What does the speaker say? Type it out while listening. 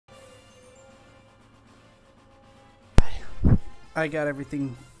I got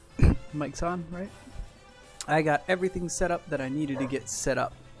everything. Mic's on, right? I got everything set up that I needed to get set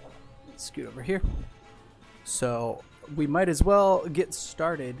up. Scoot over here. So we might as well get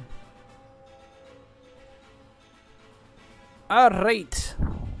started. All right.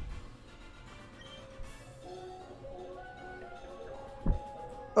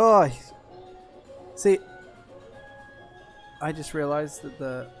 Oh, see, I just realized that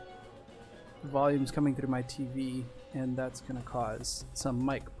the volume's coming through my TV, and that's going to cause some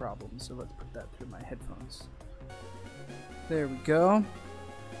mic problems. So let's put that through my headphones. There we go.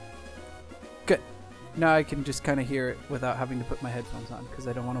 Good. Now I can just kind of hear it without having to put my headphones on because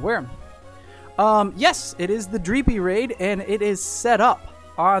I don't want to wear them. Yes, it is the Dreepy raid, and it is set up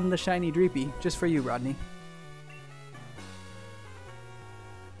on the shiny Dreepy just for you, Rodney.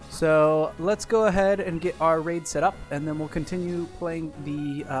 So let's go ahead and get our raid set up, and then we'll continue playing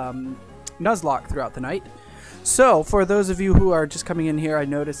the Nuzlocke throughout the night. So for those of you who are just coming in here, I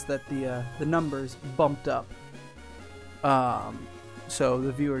noticed that the numbers bumped up. So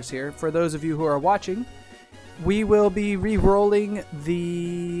the viewers here. For those of you who are watching, we will be re-rolling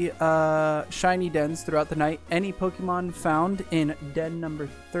the shiny dens throughout the night. Any Pokemon found in den number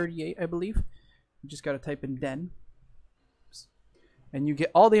 38, I believe. You just got to type in den. And you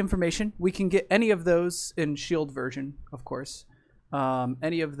get all the information. We can get any of those in Shield version, of course.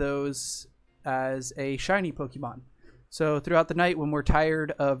 Any of those as a shiny Pokemon. So throughout the night, when we're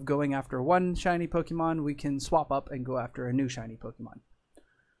tired of going after one shiny Pokemon, we can swap up and go after a new shiny Pokemon.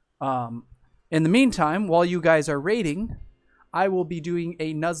 In the meantime, while you guys are raiding, I will be doing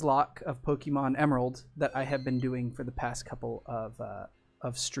a Nuzlocke of Pokemon Emerald that I have been doing for the past couple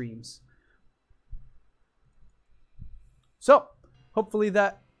of streams. So hopefully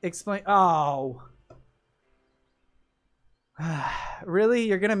that explains. Oh. Really?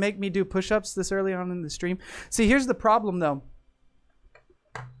 You're going to make me do push-ups this early on in the stream? See, here's the problem, though.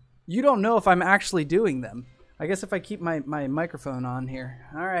 You don't know if I'm actually doing them. I guess if I keep my microphone on here.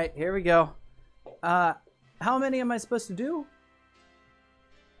 All right, here we go. How many am I supposed to do?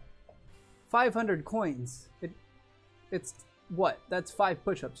 500 coins. It's what? That's 5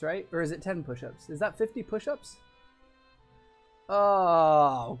 push-ups, right? Or is it 10 push-ups? Is that 50 push-ups?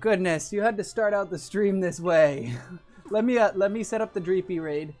 Oh, goodness. You had to start out the stream this way. Let me set up the Dreepy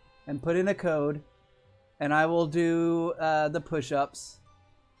raid and put in a code, and I will do the push-ups.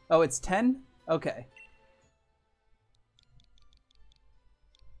 Oh, it's 10? Okay.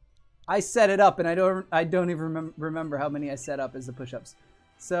 I set it up, and I don't even remember how many I set up as the push-ups.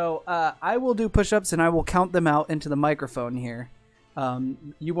 So I will do push-ups, and I will count them out into the microphone here.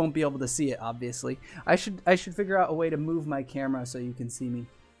 You won't be able to see it, obviously. I should figure out a way to move my camera so you can see me.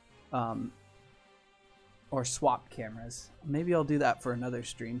 Or swap cameras. Maybe I'll do that for another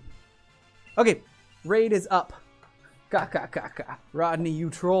stream. Okay, raid is up. Rodney, you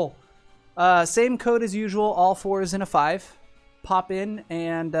troll. Same code as usual, all 4s and a 5. Pop in,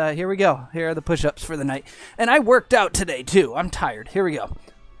 and here we go. Here are the push-ups for the night. And I worked out today, too. I'm tired. Here we go.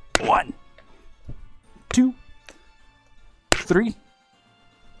 1, 2, 3,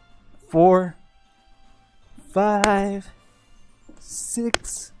 4, 5,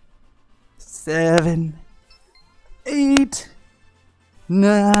 6, 7, 8,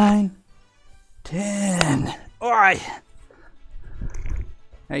 9, 10. All right.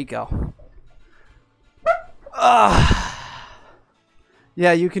 There you go.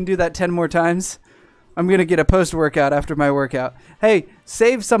 Yeah, you can do that 10 more times. I'm going to get a post-workout after my workout. Hey,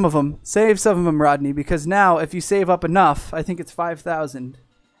 save some of them. Save some of them, Rodney, because now if you save up enough, I think it's 5,000,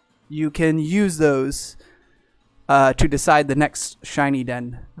 you can use those to decide the next shiny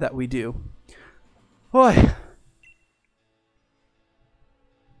den that we do. Boy.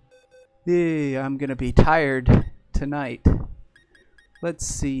 I'm going to be tired tonight. Let's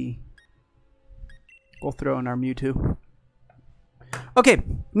see. We'll throw in our Mewtwo. Okay,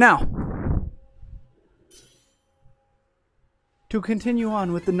 now, to continue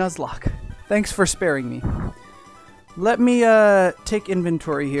on with the Nuzlocke. Thanks for sparing me. Let me take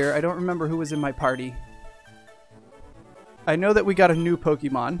inventory here. I don't remember who was in my party. I know that we got a new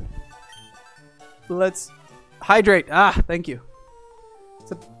Pokemon. Let's hydrate. Thank you.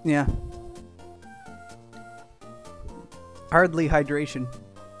 Yeah. Hardly hydration.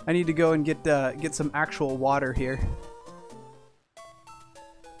 I need to go and get some actual water here.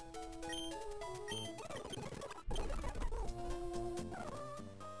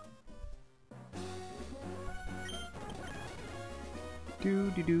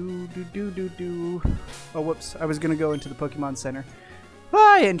 Oh, whoops. I was going to go into the Pokemon Center.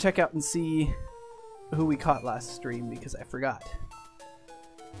 And check out and see who we caught last stream because I forgot.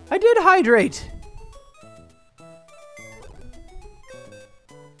 I did hydrate!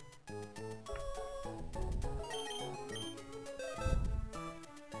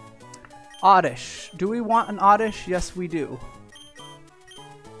 Oddish. Do we want an Oddish? Yes, we do.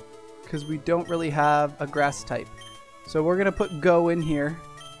 Because we don't really have a grass type. So we're going to put Go in here.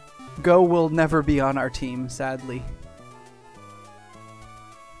 Go will never be on our team, sadly.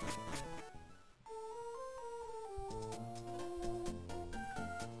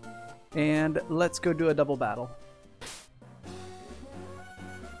 And let's go do a double battle.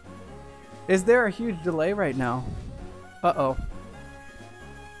 Is there a huge delay right now? Uh-oh.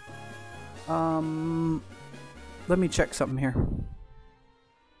 Let me check something here.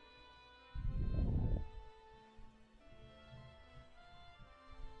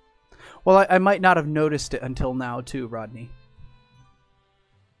 Well, I might not have noticed it until now too, Rodney.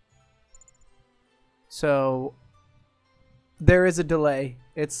 So there is a delay.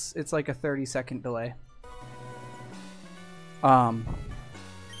 It's like a 30-second delay.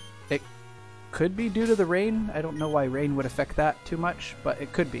 It could be due to the rain. I don't know why rain would affect that too much, but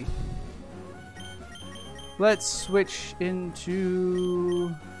it could be. Let's switch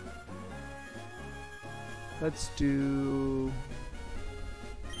into... Let's do...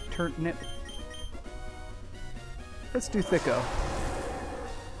 Turnip. Let's do Thicko.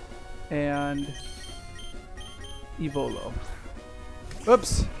 And... Evolo.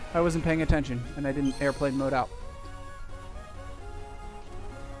 Oops! I wasn't paying attention, and I didn't airplane mode out.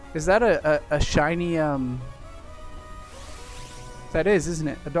 Is that a shiny, That is, isn't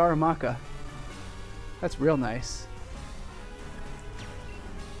it? A Darumaka. That's real nice.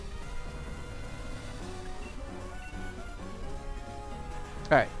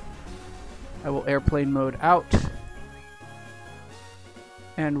 Alright. I will airplane mode out.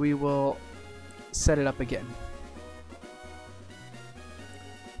 And we will set it up again.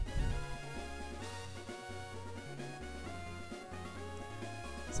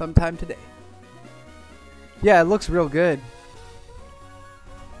 Sometime today. Yeah, it looks real good.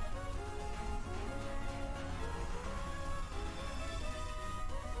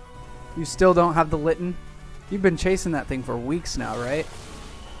 You still don't have the Litten? You've been chasing that thing for weeks now, right?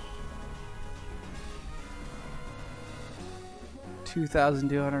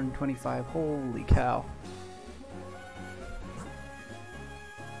 2,225. Holy cow.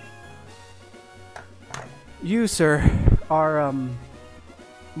 You, sir, are,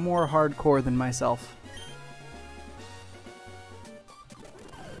 more hardcore than myself.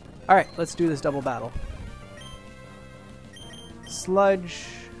 Alright, let's do this double battle. Sludge.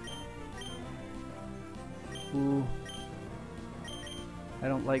 Ooh. I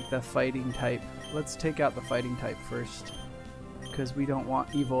don't like the fighting type. Let's take out the fighting type first. Because we don't want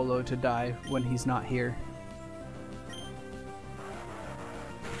Evolo to die when he's not here.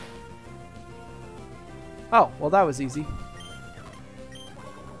 Oh, well that was easy.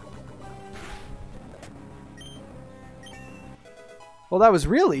 Well, that was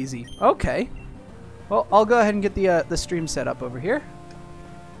real easy. Okay. Well, I'll go ahead and get the stream set up over here.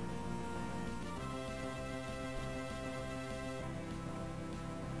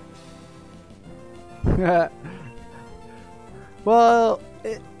 Well,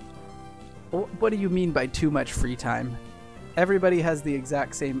 what do you mean by too much free time? Everybody has the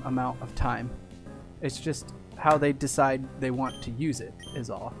exact same amount of time. It's just how they decide they want to use it is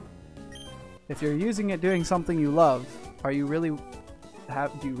all. If you're using it doing something you love, do you really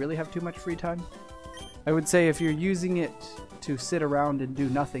have too much free time? I would say if you're using it to sit around and do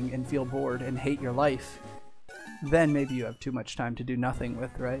nothing and feel bored and hate your life, then maybe you have too much time to do nothing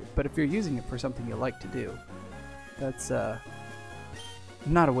with, right? But if you're using it for something you like to do, that's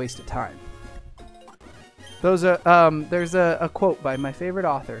not a waste of time. Those are there's a quote by my favorite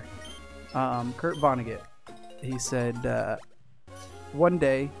author, Kurt Vonnegut. He said, one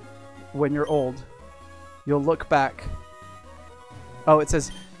day when you're old, you'll look back. Oh, it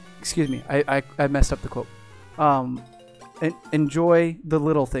says, excuse me, I messed up the quote. Enjoy the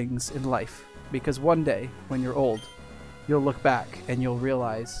little things in life, because one day when you're old, you'll look back and you'll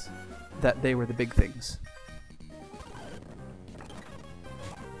realize that they were the big things.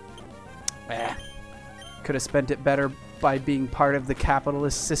 Could have spent it better by being part of the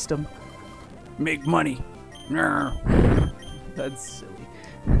capitalist system. Make money. That's silly.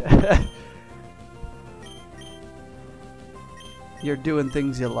 You're doing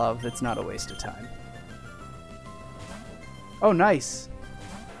things you love. It's not a waste of time. Oh, nice.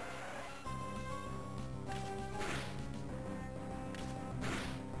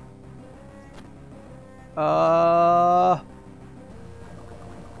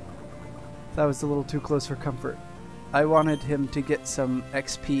 That was a little too close for comfort. I wanted him to get some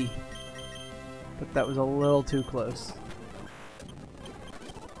XP, but that was a little too close.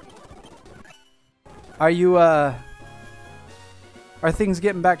 Are you, Are things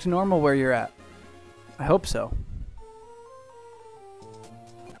getting back to normal where you're at? I hope so.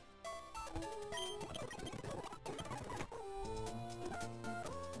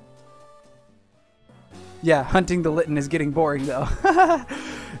 Yeah, hunting the Litten is getting boring though.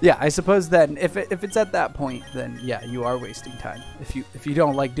 Yeah, I suppose then if it's at that point, then yeah, you are wasting time if you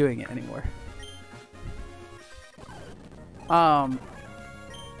don't like doing it anymore.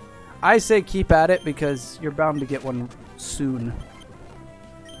 I say keep at it because you're bound to get one soon.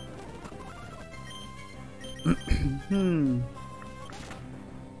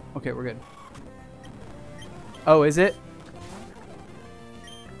 Okay, we're good. Oh, is it?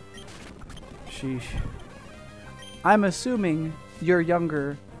 Sheesh. I'm assuming you're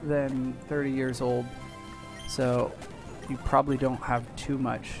younger than 30 years old, so you probably don't have too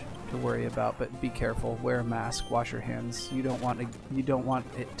much to worry about, but be careful. Wear a mask, wash your hands. You don't want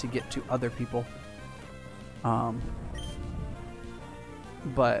it to get to other people.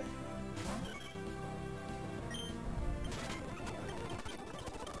 But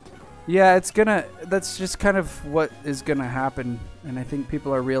yeah, that's just kind of what is gonna happen, and I think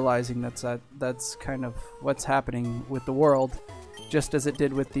people are realizing that's kind of what's happening with the world, just as it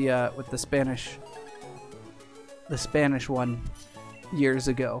did with the Spanish one years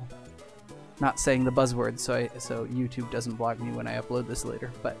ago. Not saying the buzzwords, so YouTube doesn't block me when I upload this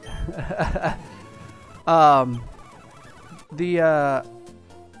later, but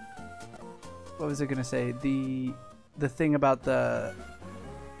what was I gonna say? The thing about the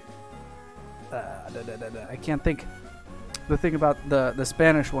I can't think. The thing about the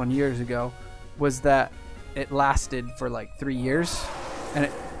Spanish one years ago was that it lasted for like 3 years, and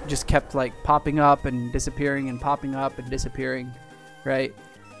it just kept like popping up and disappearing and popping up and disappearing, right?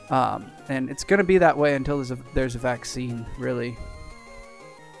 And it's gonna be that way until there's a vaccine, really.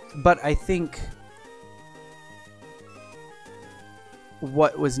 But I think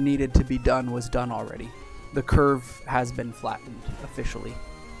what was needed to be done was done already. The curve has been flattened officially.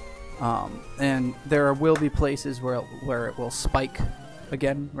 And there will be places where it will spike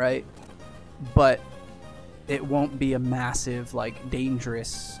again, right? But it won't be a massive, like,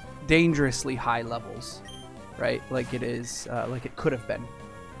 dangerously high levels, right? Like it is, like it could have been.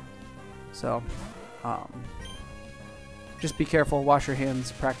 So, just be careful, wash your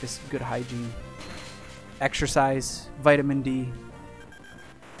hands, practice good hygiene, exercise, vitamin D.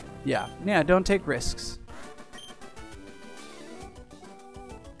 Yeah, don't take risks.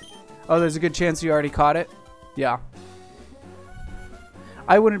 Oh, there's a good chance you already caught it? Yeah.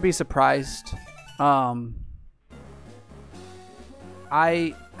 I wouldn't be surprised.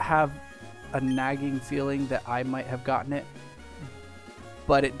 I have a nagging feeling that I might have gotten it,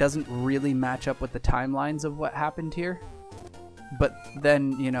 but it doesn't really match up with the timelines of what happened here. But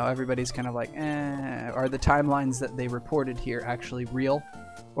then, you know, everybody's kind of like, are the timelines that they reported here actually real?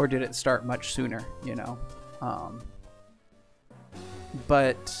 Or did it start much sooner, you know?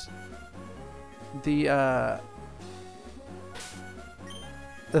 But the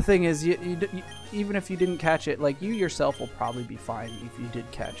thing is, even if you didn't catch it, like, you yourself will probably be fine if you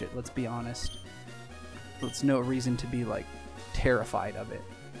did catch it, let's be honest. It's no reason to be, like, terrified of it.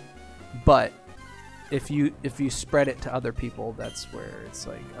 But if you spread it to other people, that's where it's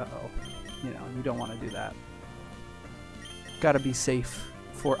like, uh-oh, you know, you don't want to do that. Gotta be safe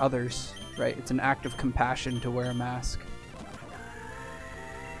for others, right? It's an act of compassion to wear a mask.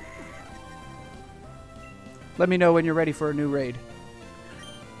 Let me know when you're ready for a new raid.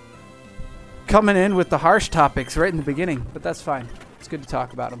 Coming in with the harsh topics right in the beginning, but that's fine. It's good to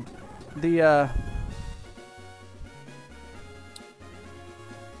talk about them. The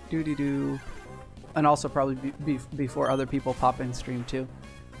and also probably before other people pop in stream too.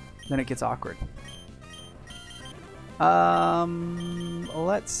 Then it gets awkward.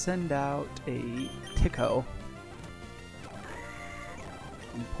 Let's send out a Tico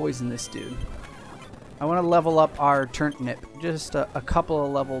and poison this dude. I want to level up our Turnip just a couple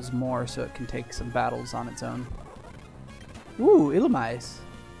of levels more so it can take some battles on its own. Ooh, Illumise.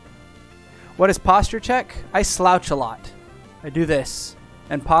 What is posture check? I slouch a lot. I do this.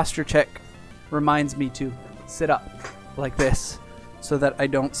 And posture check reminds me to sit up like this so that I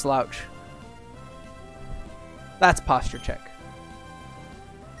don't slouch. That's posture check.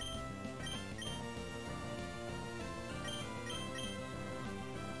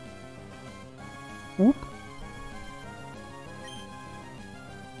 Whoop.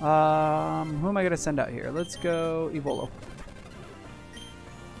 Who am I gonna send out here? Let's go Evolo.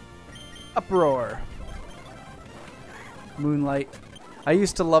 Uproar. Moonlight. I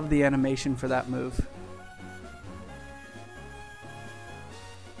used to love the animation for that move.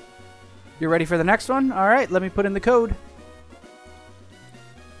 You ready for the next one? Alright, let me put in the code.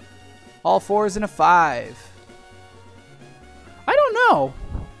 All 4s and a 5. I don't know.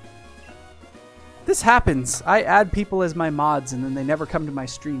 This happens. I add people as my mods and then they never come to my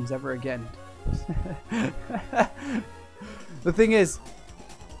streams ever again. The thing is,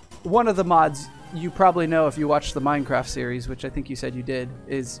 one of the mods you probably know if you watched the Minecraft series, which I think you said you did,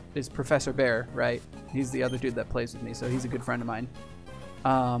 is Professor Bear, right? He's the other dude that plays with me, so he's a good friend of mine.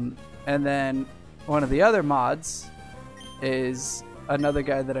 And then one of the other mods is another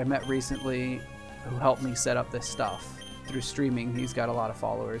guy that I met recently who helped me set up this stuff through streaming. He's got a lot of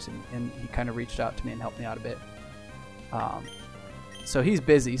followers, and he kind of reached out to me and helped me out a bit. So he's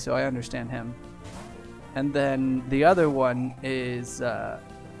busy, so I understand him. And then the other one is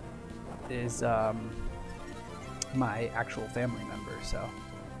my actual family member, so.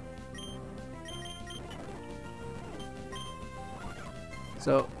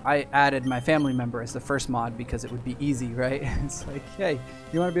 So I added my family member as the first mod because it would be easy, right? It's like, hey,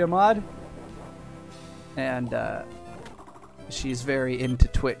 you want to be a mod? And she's very into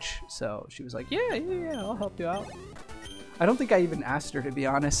Twitch, so she was like, yeah, I'll help you out. I don't think I even asked her, to be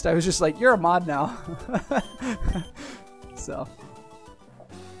honest. I was just like, you're a mod now. So.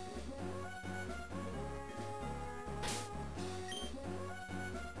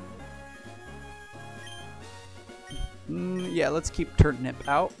 Yeah, let's keep Turnip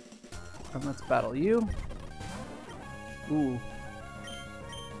out. And let's battle you. Ooh.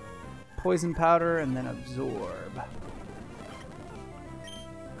 Poison powder and then absorb.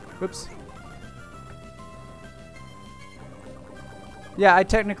 Whoops. Yeah, I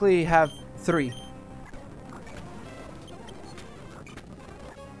technically have 3.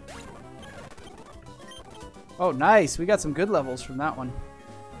 Oh, nice. We got some good levels from that one.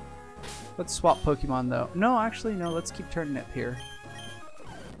 Let's swap Pokemon, though. No, actually, no. Let's keep Turnip here.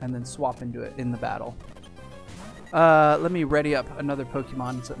 And then swap into it in the battle. Let me ready up another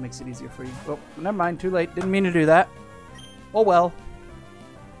Pokemon so it makes it easier for you. Oh, never mind. Too late. Didn't mean to do that. Oh, well.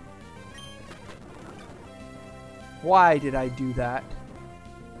 Why did I do that?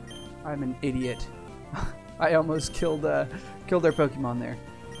 I'm an idiot. I almost killed their Pokemon there.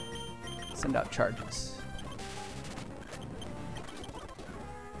 Send out charges.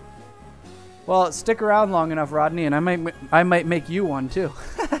 Well, stick around long enough, Rodney, and I might make you one too.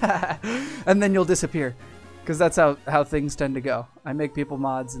 And then you'll disappear, because that's how things tend to go. I make people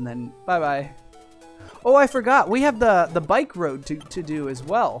mods, and then bye bye. Oh, I forgot. We have the bike road to do as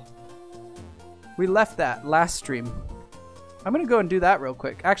well. We left that last stream. I'm gonna go and do that real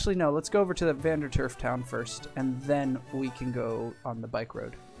quick. Actually, no. Let's go over to the Vanderturf town first, and then we can go on the bike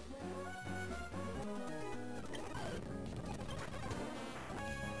road.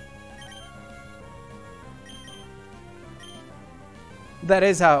 That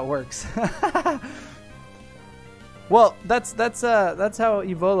is how it works. Well, that's how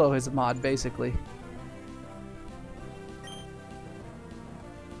Evolo is a mod, basically.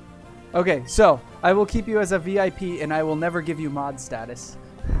 Okay, so I will keep you as a VIP, and I will never give you mod status.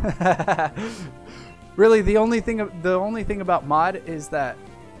 Really, the only thing about mod is that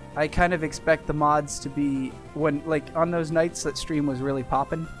I kind of expect the mods to be when, like, on those nights that stream was really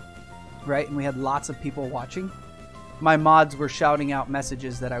popping, right, and we had lots of people watching. My mods were shouting out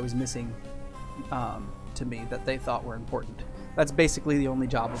messages that I was missing to me that they thought were important. That's basically the only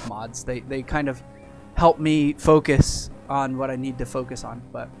job of mods. They kind of help me focus on what I need to focus on.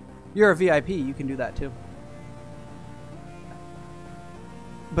 But you're a VIP, you can do that too.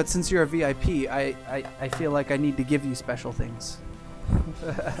 But since you're a VIP, I feel like I need to give you special things.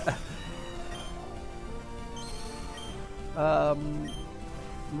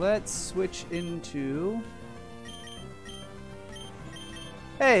 Let's switch into...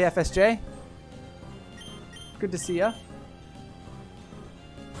 Hey, FSJ. Good to see ya.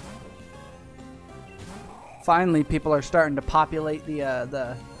 Finally, people are starting to populate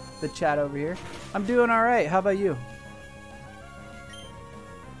the chat over here. I'm doing all right. How about you?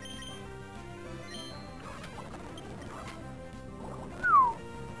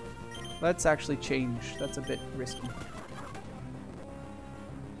 Let's actually change. That's a bit risky.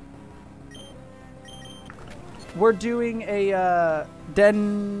 We're doing a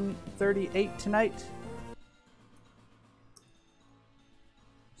Den 38 tonight.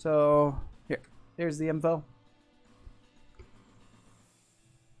 So here's the info.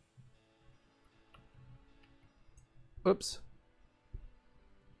 Oops.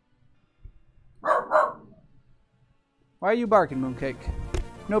 Why are you barking, Mooncake?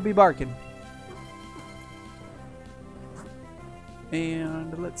 No be barking.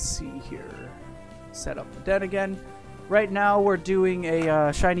 And let's see here. Set up the den again. Right now we're doing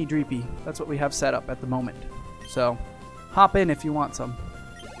a shiny Dreepy. That's what we have set up at the moment. So hop in if you want some.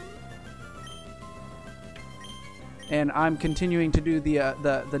 and I'm continuing to do the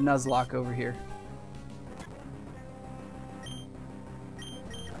nuzlocke over here.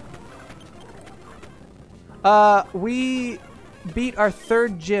 We beat our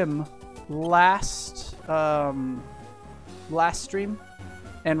 3rd gym last stream,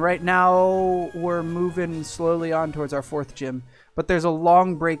 and right now we're moving slowly on towards our 4th gym. But there's a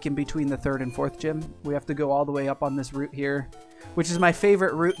long break in between the 3rd and 4th gym. We have to go all the way up on this route here, which is my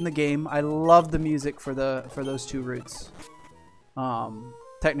favorite route in the game. I love the music for those 2 routes.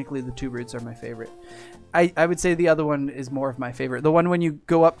 Technically, the 2 routes are my favorite. I would say the other one is more of my favorite. The one when you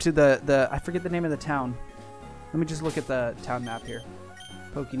go up to the I forget the name of the town. Let me just look at the town map here.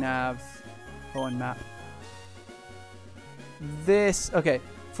 PokeNav, Owen map. This, okay,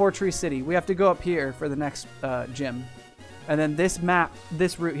 Fortree City. We have to go up here for the next gym. And then this map,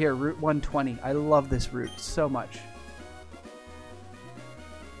 this route here, Route 120. I love this route so much.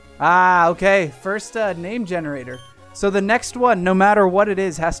 Ah, okay. First name generator. So the next one, no matter what it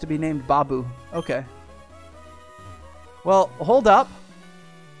is, has to be named Babu. Okay. Well, hold up.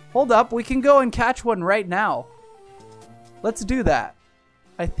 Hold up. We can go and catch one right now. Let's do that.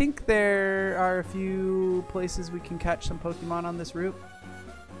 I think there are a few places we can catch some Pokemon on this route.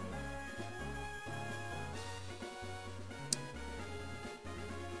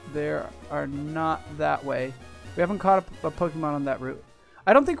 There are not that way. We haven't caught a Pokemon on that route.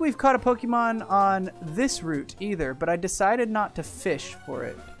 I don't think we've caught a Pokemon on this route either, but I decided not to fish for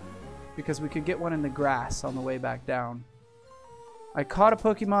it because we could get one in the grass on the way back down. I caught a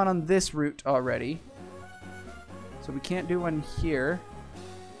Pokemon on this route already, so we can't do one here.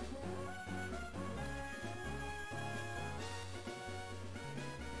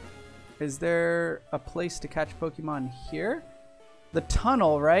 Is there a place to catch Pokemon here? The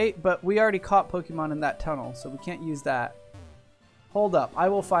tunnel, right? But we already caught Pokemon in that tunnel, so we can't use that. Hold up. I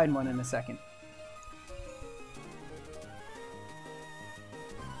will find one in a second.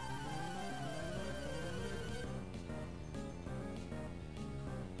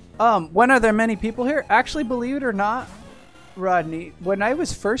 When are there many people here? Actually, believe it or not, Rodney, when I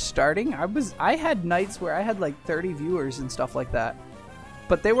was first starting, I had nights where I had like 30 viewers and stuff like that.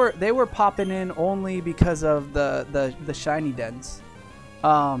 But they were popping in only because of the shiny dens.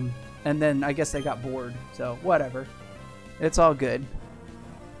 And then I guess they got bored. So whatever. It's all good.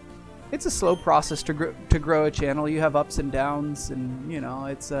 It's a slow process to grow a channel. You have ups and downs, and you know,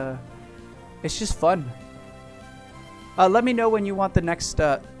 it's just fun. Let me know when you want the next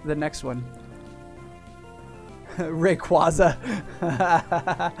one. Rayquaza.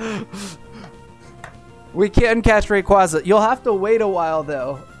 We can catch Rayquaza. You'll have to wait a while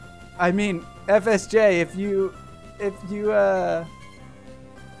though. I mean, FSJ, if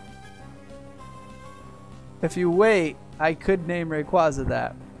you wait, I could name Rayquaza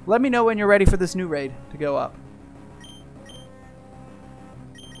that. Let me know when you're ready for this new raid to go up.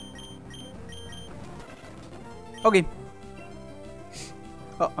 Okay.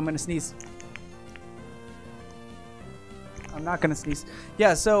 Oh, I'm gonna sneeze. I'm not gonna sneeze.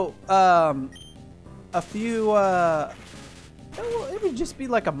 Yeah, so a few it would just be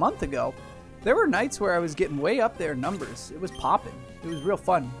like a month ago. There were nights where I was getting way up there in numbers. It was popping. It was real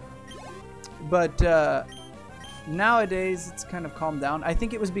fun. But nowadays it's kind of calmed down. I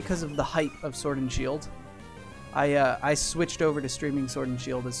think it was because of the hype of Sword and Shield. I switched over to streaming Sword and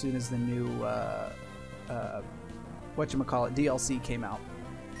Shield as soon as the new whatchamacallit, DLC came out.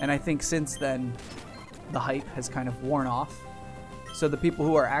 And I think since then the hype has kind of worn off. So the people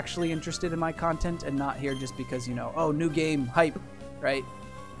who are actually interested in my content and not here just because, you know, oh, new game, hype, right,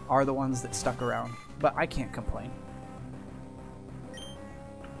 are the ones that stuck around. But I can't complain.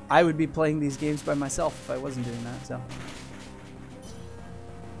 I would be playing these games by myself if I wasn't doing that, so.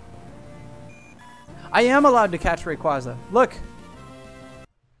 I am allowed to catch Rayquaza. Look!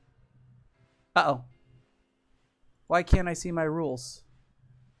 Uh-oh. Why can't I see my rules?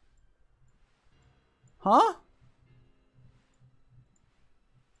 Huh?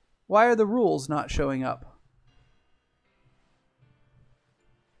 Why are the rules not showing up?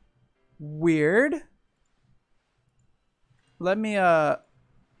 Weird. Let me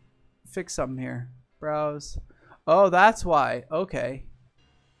fix something here. Browse. Oh, that's why. Okay.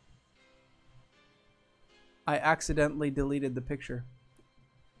 I accidentally deleted the picture.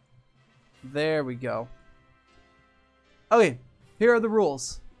 There we go. Okay, here are the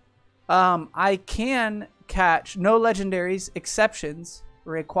rules. I can catch no legendaries, exceptions,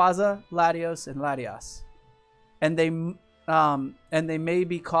 Rayquaza, Latios, and Latias. And they may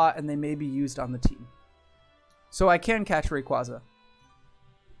be caught and they may be used on the team. So I can catch Rayquaza.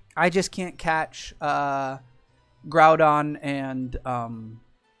 I just can't catch Groudon and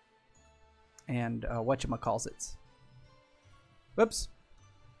whatchamacallits. Whoops.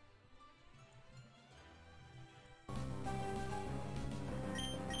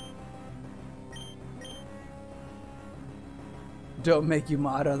 Don't make you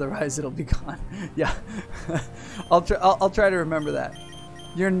mod, otherwise it'll be gone. Yeah, I'll try to remember that.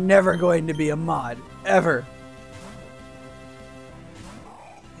 You're never going to be a mod, ever.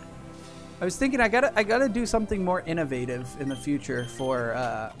 I was thinking I gotta do something more innovative in the future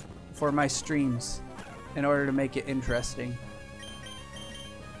for my streams, in order to make it interesting.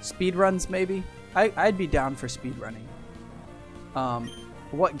 Speedruns, maybe. I'd be down for speedrunning.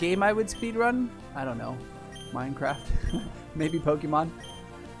 What game I would speedrun? I don't know. Minecraft. Maybe Pokemon.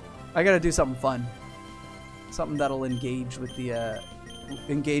 I gotta do something fun. Something that'll engage with the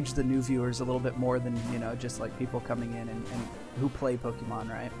engage the new viewers a little bit more than, you know, just like people coming in and who play Pokemon,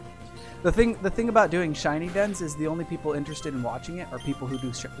 right? The thing about doing shiny dens is the only people interested in watching it are people who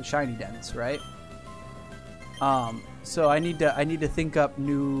do shiny dens, right? So I need to think up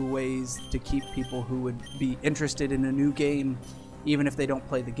new ways to keep people who would be interested in a new game, even if they don't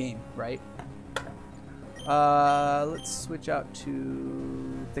play the game, right? Let's switch out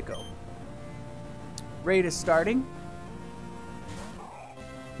to Thicko. Raid is starting.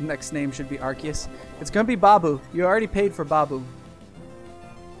 Next name should be Arceus. It's gonna be Babu. You already paid for Babu.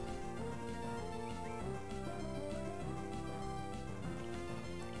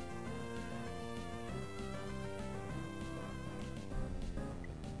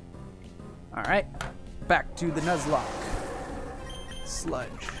 Alright, back to the Nuzlocke. Sludge.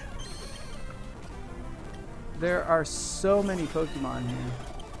 There are so many Pokemon here.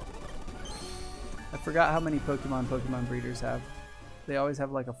 I forgot how many Pokemon breeders have. They always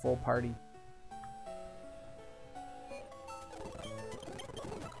have like a full party.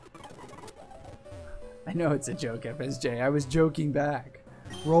 I know it's a joke, FSJ. I was joking back.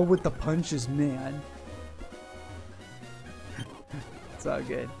 Roll with the punches, man. It's all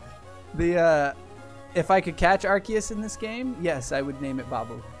good. If I could catch Arceus in this game, yes, I would name it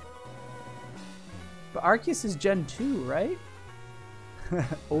Babu. But Arceus is Gen 2, right?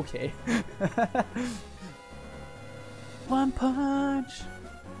 Okay. One punch.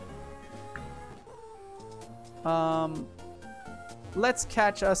 Let's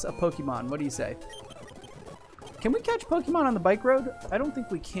catch us a Pokemon. What do you say? Can we catch Pokemon on the bike road? I don't think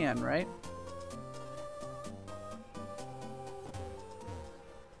we can, right?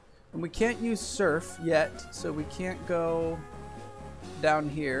 And we can't use Surf yet, so we can't go down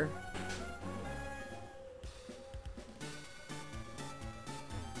here.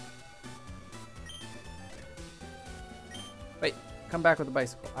 Wait, come back with a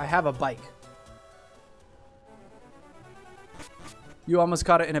bicycle. I have a bike. You almost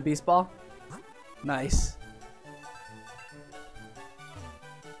caught it in a beast ball? Nice.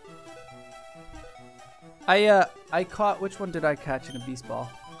 I caught, which one did I catch in a beast ball?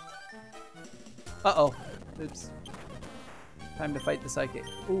 Uh-oh. Oops. Time to fight the psychic.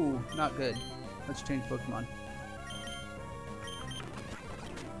 Ooh, not good. Let's change Pokemon.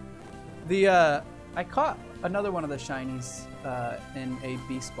 I caught another one of the shinies in a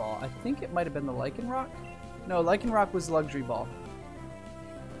beast ball. I think it might have been the Lycanroc. No, Lycanroc was Luxury Ball.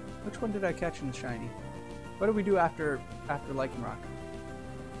 Which one did I catch in the shiny? What did we do after Lycanroc?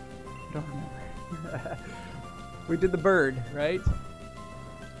 I don't remember. We did the bird, right?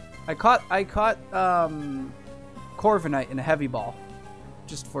 I caught Corviknight in a heavy ball,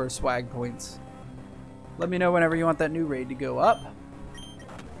 just for swag points. Let me know whenever you want that new raid to go up.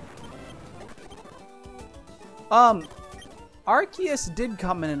 Arceus did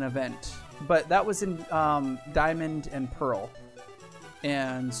come in an event, but that was in Diamond and Pearl,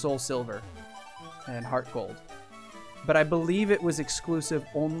 and Soul Silver, and Heart Gold. But I believe it was exclusive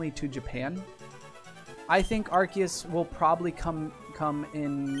only to Japan. I think Arceus will probably come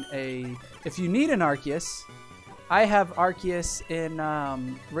in a... If you need an Arceus, I have Arceus in...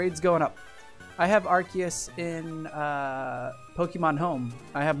 Raid's going up. I have Arceus in Pokemon Home.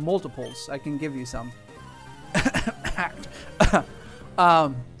 I have multiples. I can give you some.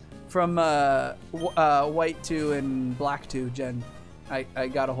 From White 2 and Black 2 Gen. I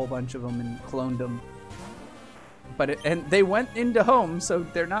got a whole bunch of them and cloned them. But and they went into Home, so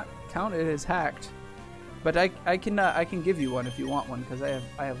they're not counted as hacked. But I can give you one if you want one, because I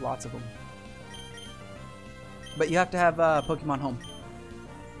have lots of them. But you have to have Pokemon Home.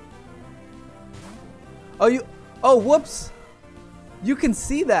 Oh, whoops! You can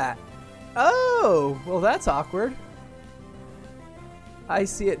see that. Oh, well that's awkward. I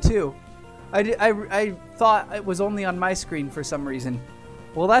see it too. I thought it was only on my screen for some reason.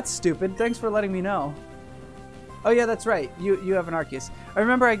 Well, that's stupid. Thanks for letting me know. Oh yeah, that's right. You have an Arceus. I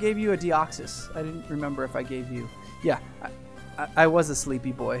remember I gave you a Deoxys. I didn't remember if I gave you... Yeah, I was a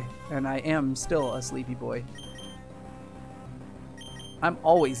sleepy boy, and I am still a sleepy boy. I'm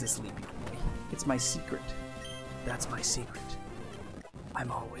always a sleepy boy. It's my secret. That's my secret.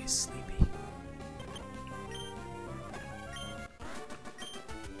 I'm always sleepy.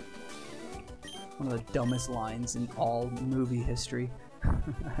 One of the dumbest lines in all movie history.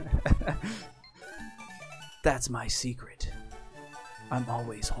 That's my secret. I'm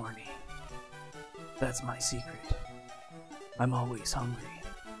always horny. That's my secret. I'm always hungry.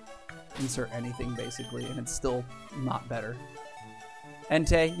 Insert anything basically, and it's still not better.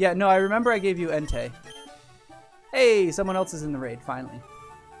 Entei? Yeah, no, I remember I gave you Entei. Hey, someone else is in the raid, finally.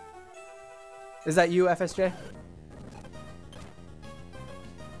 Is that you, FSJ?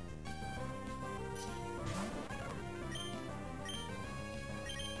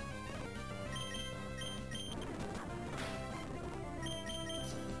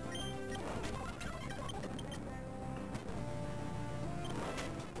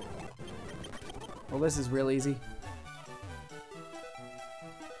 Well, this is real easy.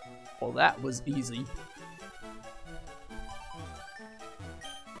 Well, that was easy.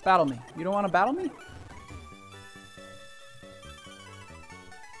 Battle me. You don't want to battle me?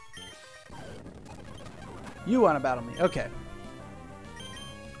 You want to battle me. Okay.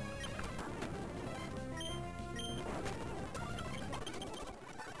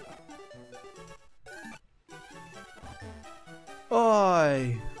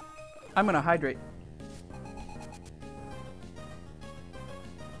 Oi. I'm going to hydrate.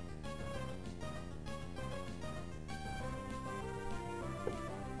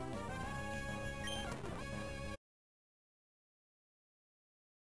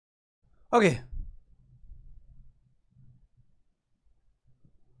 Okay.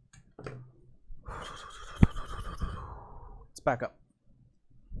 Let's back up.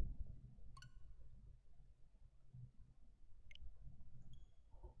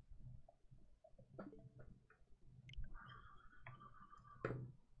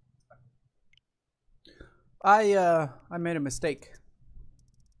 I made a mistake.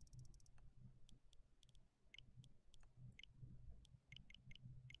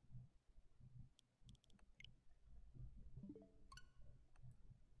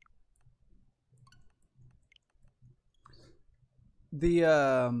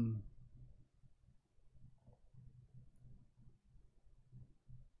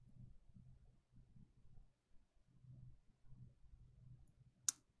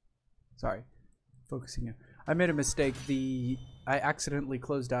 Sorry, focusing here. I made a mistake. I accidentally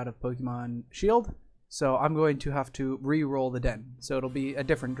closed out of Pokemon Shield, so I'm going to have to re-roll the den. So it'll be a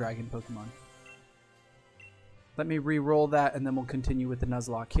different dragon Pokemon. Let me re-roll that, and then we'll continue with the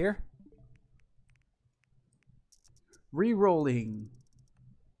Nuzlocke here. Re-rolling.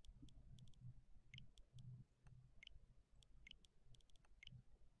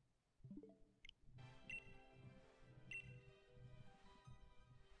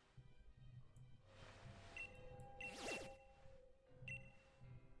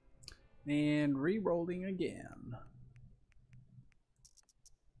 And re-rolling again.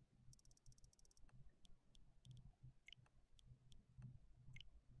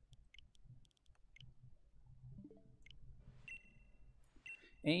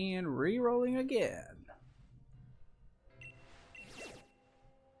 And re-rolling again.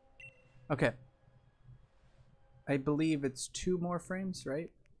 Okay. I believe it's 2 more frames, right?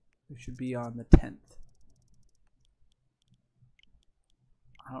 It should be on the 10th.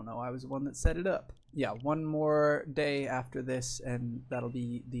 I don't know, I was the one that set it up. Yeah, 1 more day after this, and that'll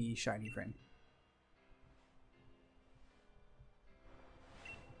be the shiny frame.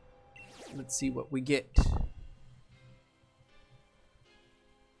 Let's see what we get.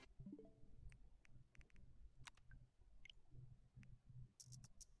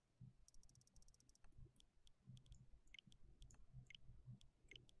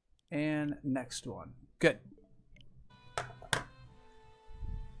 And next one. Good.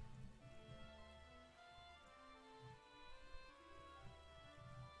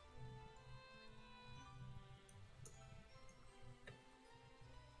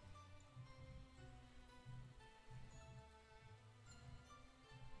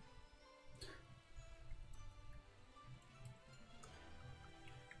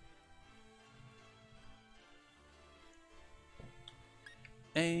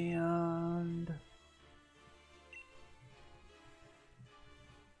 And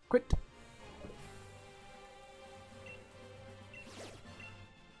quit.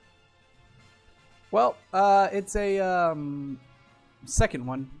 Well, it's a second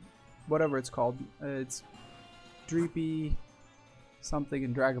one, whatever it's called. It's Dreepy something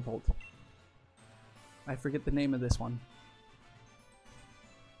and Dragapult. I forget the name of this one.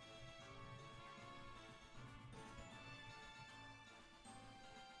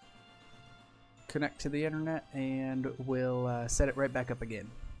 connect to the internet, and we'll set it right back up again.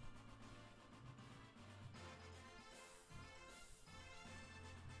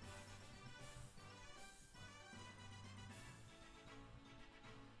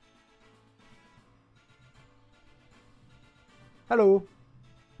 Hello,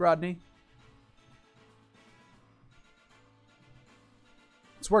 Rodney.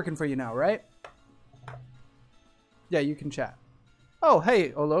 It's working for you now, right? Yeah, you can chat. Oh,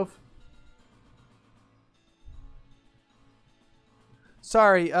 hey, Olof.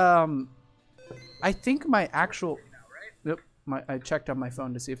 Sorry, I think my actual... Yep, I checked on my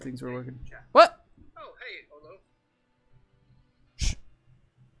phone to see if things were working. What? Oh, hey, Olof. Shh.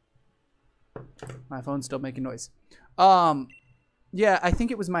 My phone's still making noise. Yeah, I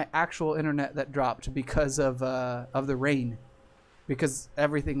think it was my actual internet that dropped because of the rain. Because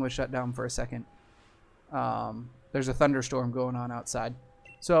everything was shut down for a second. There's a thunderstorm going on outside.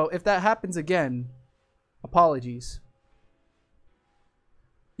 So if that happens again, apologies.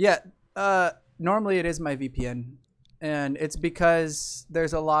 Yeah, normally it is my VPN. And it's because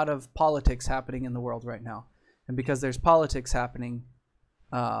there's a lot of politics happening in the world right now. And because there's politics happening,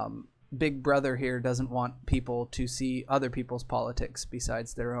 Big Brother here doesn't want people to see other people's politics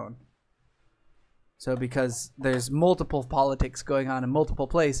besides their own. So because there's multiple politics going on in multiple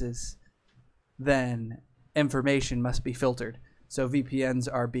places, then information must be filtered. So VPNs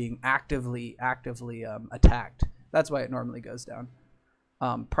are being actively attacked. That's why it normally goes down.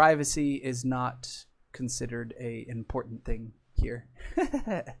 Privacy is not considered an important thing here.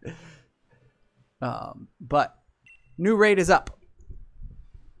 But new raid is up.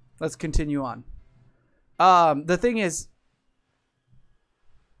 Let's continue on. The thing is,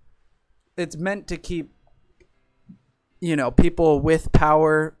 it's meant to keep, you know, people with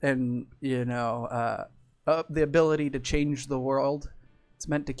power and, you know, the ability to change the world. It's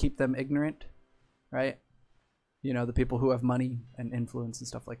meant to keep them ignorant, right? You know, the people who have money and influence and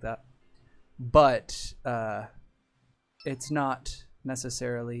stuff like that. But it's not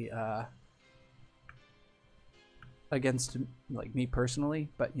necessarily against, like, me personally,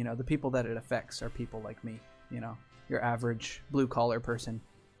 but, you know, the people that it affects are people like me. You know, your average blue collar person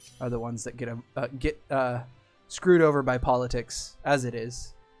are the ones that get screwed over by politics, as it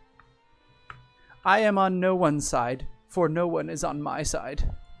is. I am on no one's side, for no one is on my side.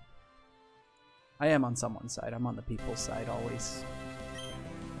 I am on someone's side. I'm on the people's side always.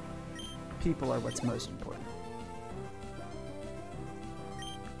 People are what's most important.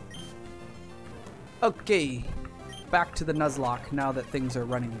 Okay, back to the nuzlocke now that things are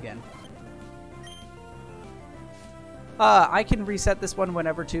running again. I can reset this one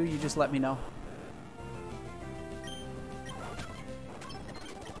whenever too, you just let me know.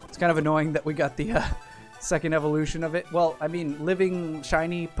 It's kind of annoying that we got the second evolution of it. Well, I mean, living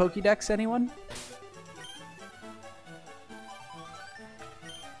shiny Pokédex, anyone?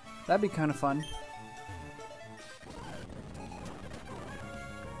 That'd be kind of fun.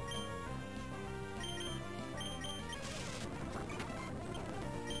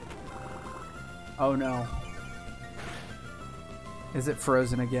 Oh no. Is it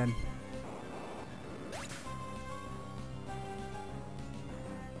frozen again?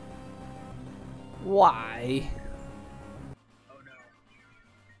 Why? Oh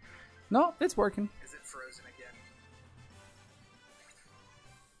no. No, it's working. Is it frozen again?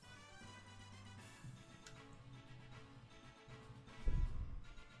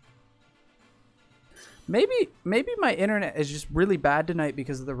 Maybe my internet is just really bad tonight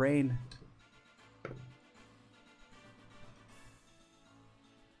because of the rain.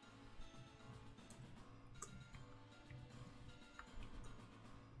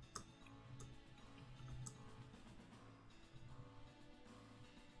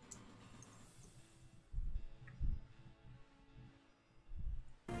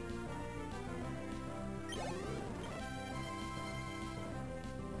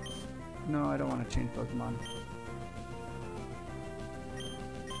 No, I don't want to change Pokemon.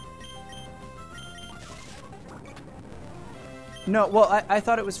 No, well, I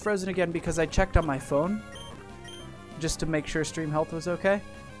thought it was frozen again because I checked on my phone just to make sure stream health was okay,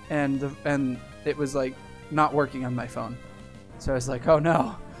 and it was like not working on my phone. So I was like, oh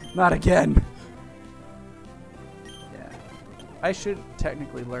no, not again. Yeah, I should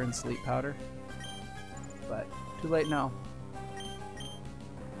technically learn Sleep Powder, but too late now.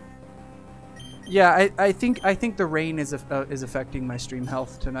 Yeah, I think the rain is affecting my stream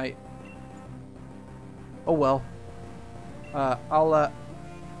health tonight. Oh well.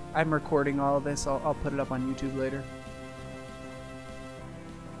 I'm recording all of this. I'll put it up on YouTube later.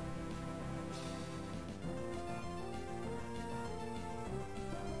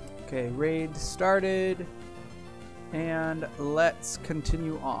 Okay, raid started. And let's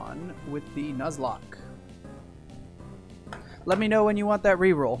continue on with the nuzlocke. Let me know when you want that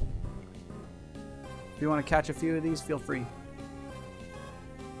reroll. If you want to catch a few of these, feel free.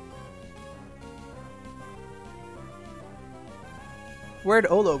 Where'd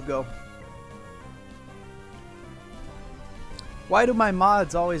Olob go? Why do my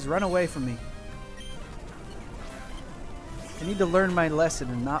mods always run away from me? I need to learn my lesson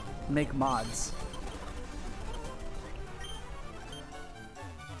and not make mods.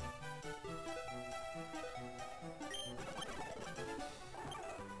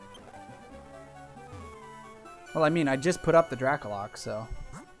 Well, I mean, I just put up the Dracolock, so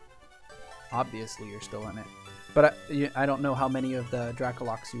obviously you're still in it. But I don't know how many of the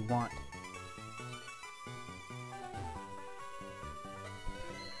Dracolocks you want.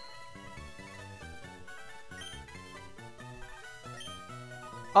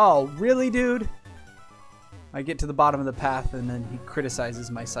 Oh, really, dude? I get to the bottom of the path and then he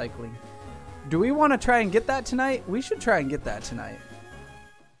criticizes my cycling. Do we want to try and get that tonight? We should try and get that tonight.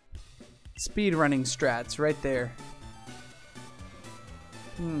 Speed running strats right there.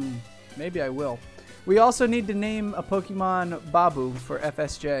 Maybe I will. We also need to name a Pokemon Babu for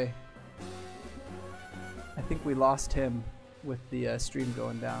FSJ. I think we lost him with the stream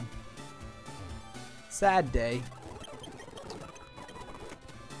going down. Sad day.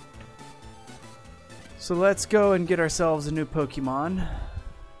 So let's go and get ourselves a new Pokemon.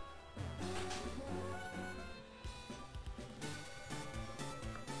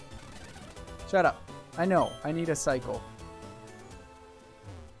 Shut up. I know. I need a cycle.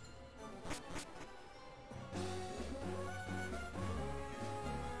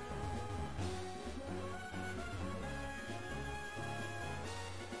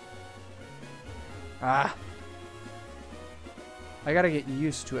 Ah. I gotta get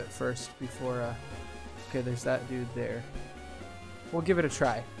used to it first before, okay, there's that dude there. We'll give it a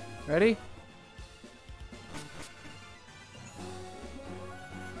try. Ready?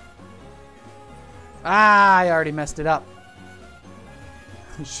 Ah, I already messed it up.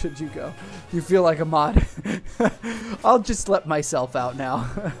 Should you go? You feel like a mod. I'll just let myself out now.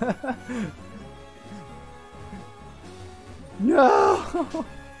 No!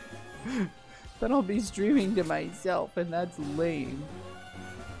 Then I'll be streaming to myself, and that's lame.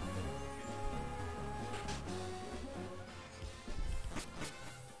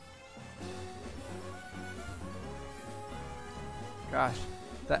 Gosh,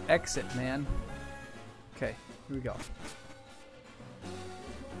 the exit, man. Okay, here we go.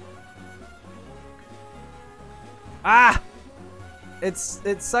 Ah! It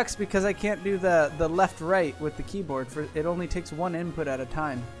sucks because I can't do the left right with the keyboard. It only takes one input at a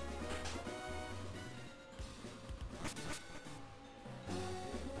time.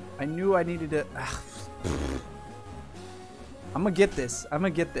 I knew I needed to. I'm gonna get this. I'm gonna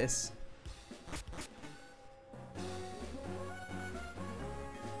get this.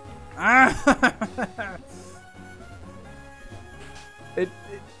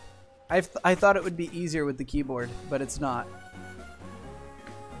 I thought it would be easier with the keyboard, but it's not.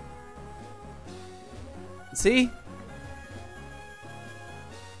 See?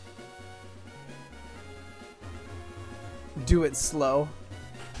 Do it slow.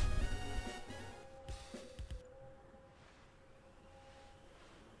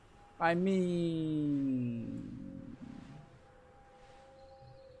 I mean,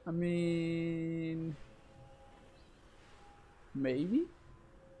 maybe?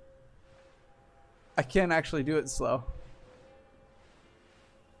 I can't actually do it slow.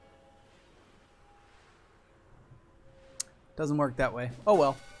 Doesn't work that way. Oh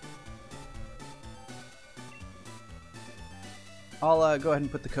well. I'll go ahead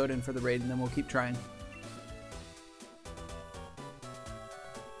and put the code in for the raid and then we'll keep trying.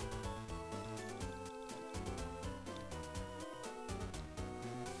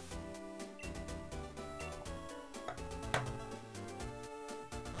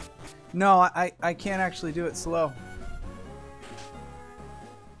 No, I can't actually do it slow.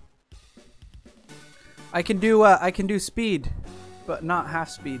 I can do speed, but not half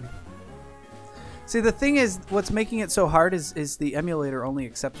speed. See, the thing is, what's making it so hard is the emulator only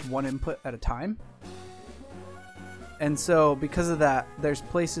accepts one input at a time. And so, because of that, there's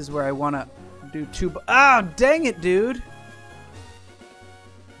places where I want to do two. Ah, dang it, dude!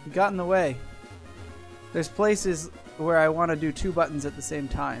 You got in the way. There's places where I want to do two buttons at the same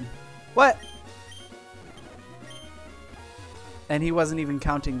time. What? And he wasn't even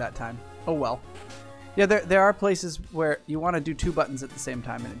counting that time. Oh well. Yeah, there are places where you want to do two buttons at the same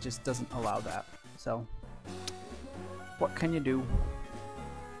time and it just doesn't allow that. So, what can you do?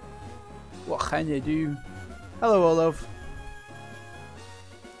 What can you do? Hello, Olof.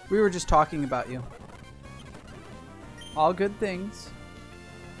 We were just talking about you. All good things.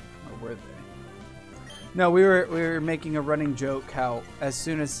 Or were they? No, we were making a running joke how as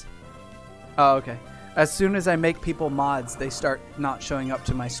soon as... Oh, okay. As soon as I make people mods, they start not showing up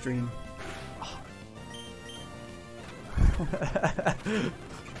to my stream.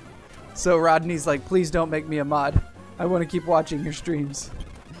 So Rodney's like, please don't make me a mod. I want to keep watching your streams.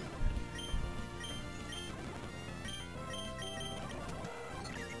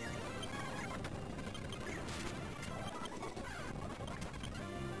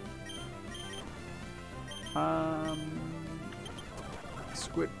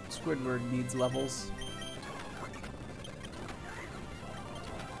 Squidward needs levels.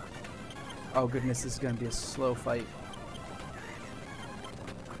 Oh goodness, this is gonna be a slow fight.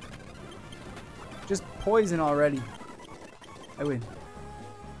 Just poison already. I win.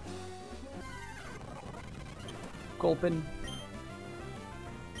 Gulpin.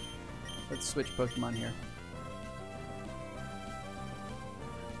 Let's switch Pokemon here.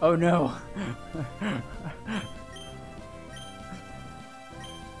 Oh no.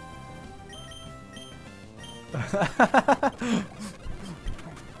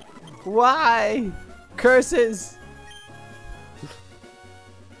 Why? Curses!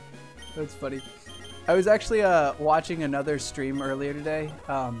 That's funny. I was actually watching another stream earlier today.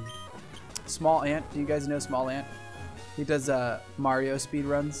 Small Ant. Do you guys know Small Ant? He does Mario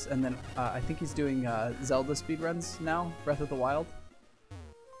speedruns, and then I think he's doing Zelda speedruns now, Breath of the Wild.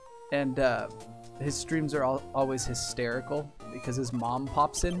 And his streams are always hysterical because his mom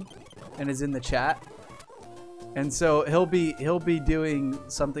pops in and is in the chat. And so he'll be doing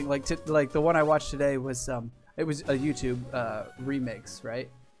something like the one I watched today was it was a YouTube remix, right?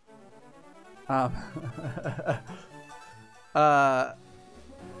 I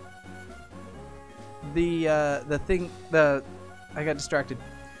got distracted.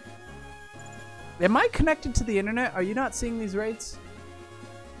 Am I connected to the internet? Are you not seeing these raids?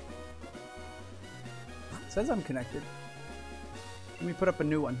 It says I'm connected. Let me put up a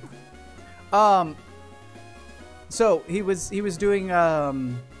new one. So he was doing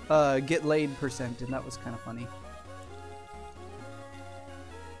get laid %, and that was kind of funny.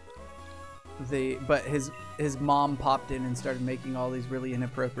 But his mom popped in and started making all these really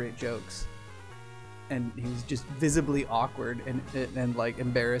inappropriate jokes, and he was just visibly awkward and like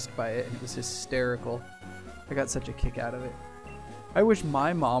embarrassed by it, and it was hysterical. I got such a kick out of it. I wish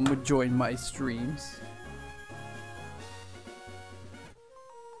my mom would join my streams.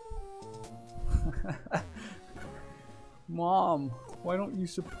 Mom, why don't you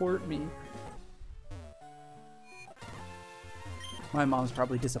support me? My mom's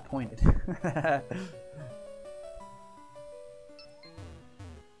probably disappointed.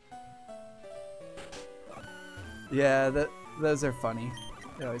 Yeah, those are funny.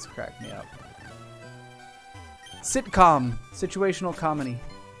 They always crack me up. Sitcom, situational comedy.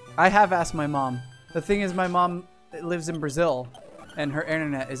 I have asked my mom. The thing is, my mom lives in Brazil, and her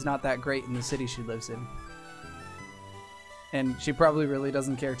internet is not that great in the city she lives in. And she probably really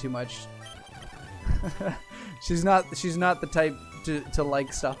doesn't care too much. She's not the type to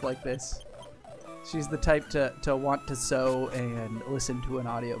like stuff like this. She's the type to want to sew and listen to an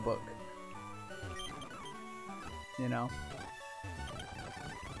audiobook. You know?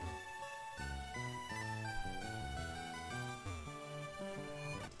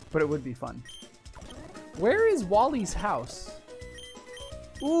 But it would be fun. Where is Wally's house?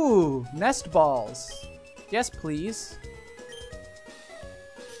 Ooh, nest balls. Yes, please.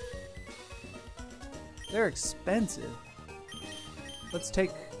 They're expensive. Let's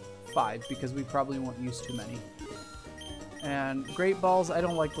take 5 because we probably won't use too many. And great balls, I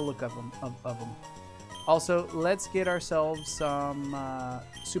don't like the look of them. Also, let's get ourselves some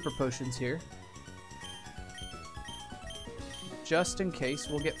super potions here. Just in case,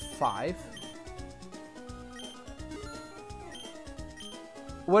 we'll get 5.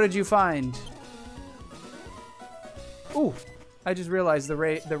 What did you find? Ooh, I just realized the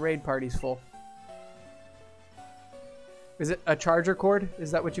raid party's full. Is it a charger cord? Is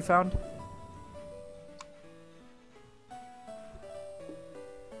that what you found?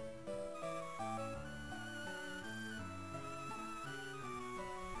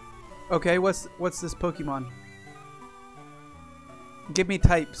 Okay, what's this Pokemon? Give me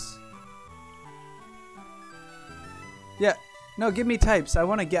types. Yeah, no, give me types. I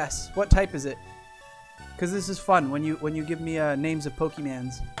want to guess. What type is it? Because this is fun when you give me names of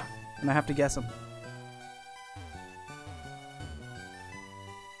Pokemons, and I have to guess them.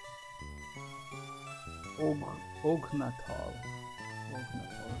 Ognatal.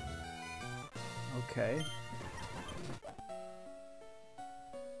 Okay.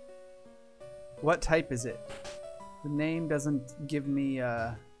 What type is it? The name doesn't give me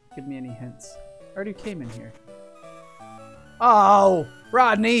any hints. I already came in here. Oh,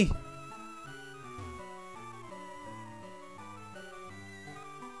 Rodney!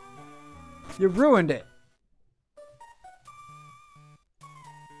 You ruined it.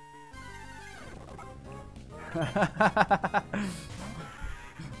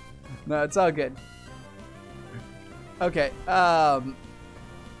 No, it's all good. Okay, so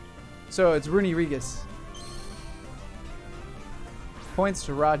it's Rooney Regus. Points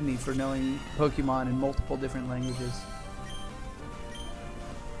to Rodney for knowing Pokemon in multiple different languages.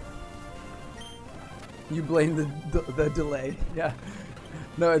 You blame the delay. Yeah.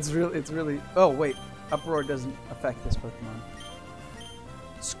 No, it's really. Oh wait, Uproar doesn't affect this Pokemon.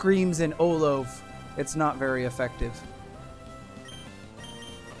 Screams in Olov. It's not very effective.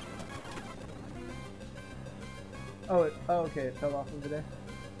 Oh, okay. It fell off over there.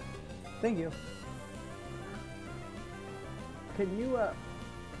 Thank you. Can you, I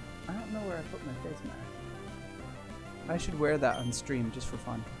don't know where I put my face mask. I should wear that on stream just for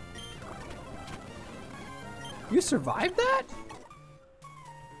fun. You survived that?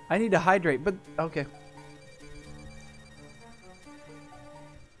 I need to hydrate, but okay.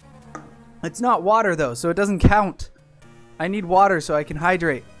 It's not water though, so it doesn't count. I need water so I can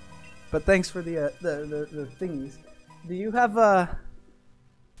hydrate. But thanks for the thingies. Do you have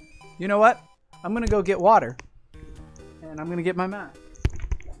you know what? I'm gonna go get water. And I'm gonna get my mask.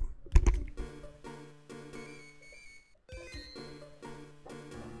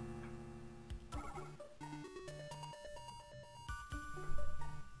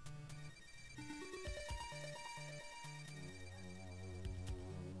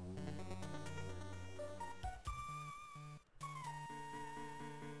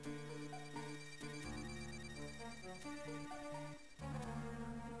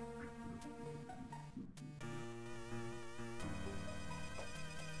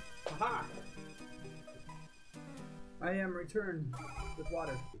 Aha! I am returned with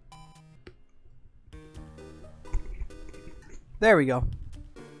water. There we go.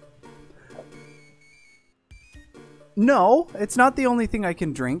 No, it's not the only thing I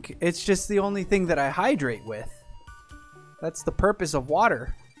can drink. It's just the only thing that I hydrate with. That's the purpose of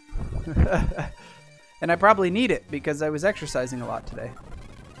water. And I probably need it because I was exercising a lot today.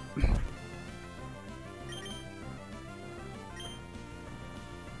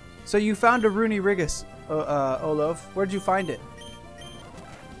 So you found a Rooney Regus, Olov. Where'd you find it?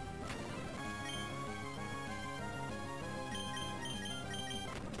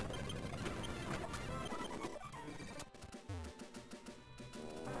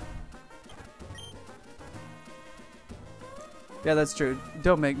 Yeah, that's true.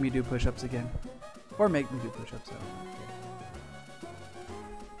 Don't make me do push-ups again. Or make me do push-ups.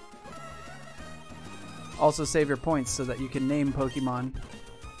 Also save your points so that you can name Pokemon.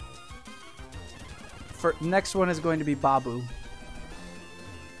 Next one is going to be Babu.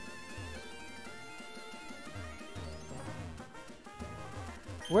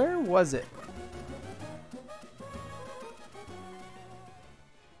 Where was it?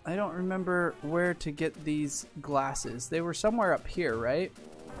 I don't remember where to get these glasses. They were somewhere up here, right?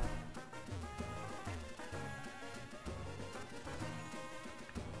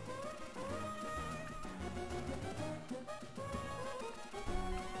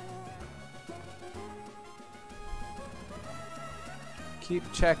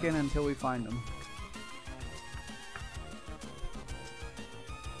 Keep checking until we find them.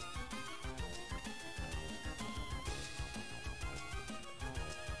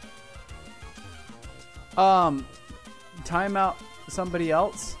 Time out somebody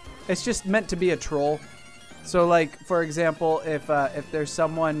else. It's just meant to be a troll. So like, for example, if there's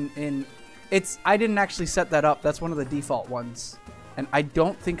someone in, I didn't actually set that up. That's one of the default ones, and I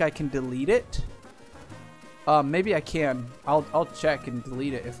don't think I can delete it. Maybe I can. I'll check and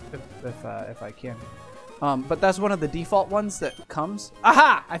delete it if I can. But that's one of the default ones that comes.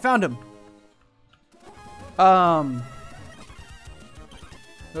 Aha! I found him.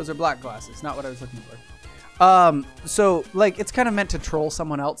 Those are black glasses, not what I was looking for. So like it's kind of meant to troll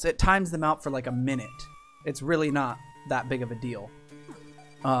someone else. It times them out for like a minute. It's really not that big of a deal.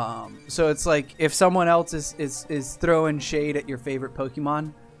 So it's like if someone else is throwing shade at your favorite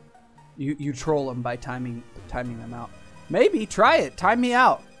Pokemon, you troll them by timing them out. Maybe try it. Time me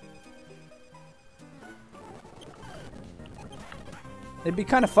out. It'd be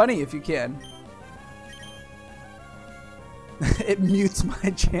kind of funny if you can. It mutes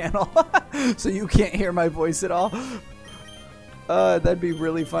my channel so you can't hear my voice at all. That'd be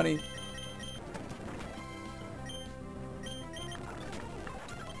really funny.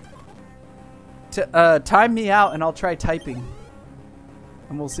 Time me out and I'll try typing.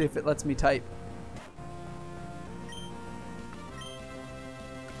 And we'll see if it lets me type.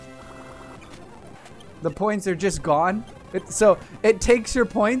 The points are just gone. So it takes your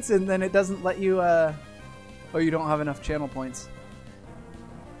points and then it doesn't let you, oh, you don't have enough channel points.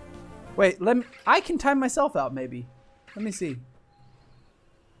 Wait, I can time myself out maybe. Let me see.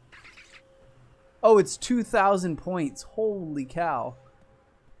 Oh, it's 2,000 points. Holy cow.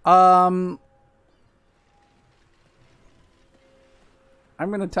 I'm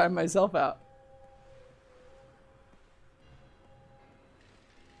gonna time myself out.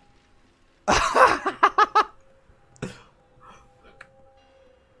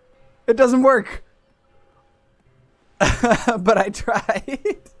 It doesn't work. But I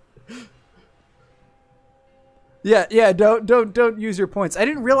tried. Yeah, don't use your points. I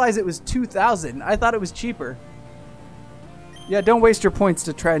didn't realize it was 2,000. I thought it was cheaper. Yeah, don't waste your points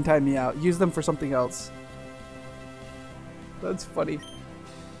to try and time me out. Use them for something else. That's funny.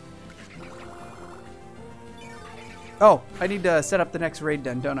 Oh, I need to set up the next raid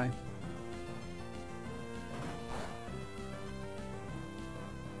den, don't I?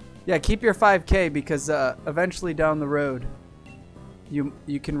 Yeah, keep your 5K because eventually down the road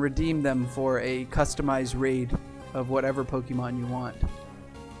you can redeem them for a customized raid of whatever Pokemon you want.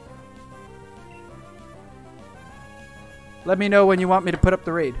 Let me know when you want me to put up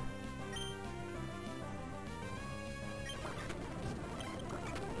the raid.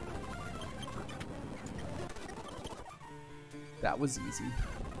 That was easy.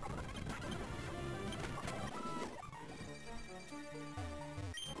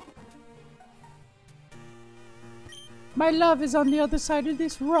 My love is on the other side of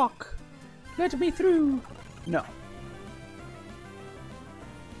this rock. Let me through. No.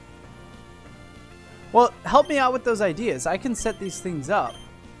 Well, help me out with those ideas. I can set these things up.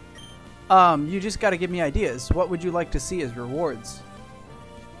 You just gotta give me ideas. What would you like to see as rewards?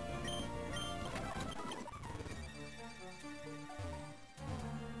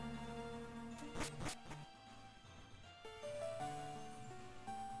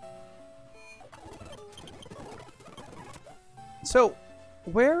 So,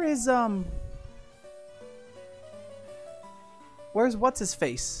 where's what's his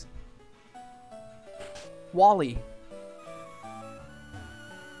face? Wally.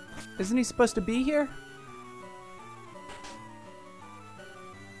 Isn't he supposed to be here?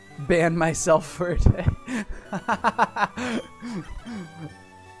 Ban myself for a day.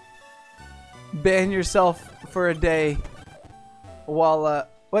 Ban yourself for a day while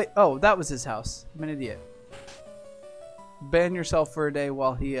wait, oh, that was his house. I'm an idiot. Ban yourself for a day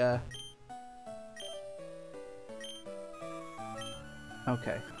while he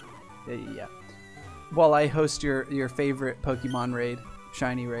okay. Yeah. While I host your favorite Pokemon raid,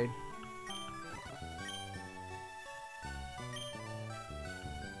 shiny raid.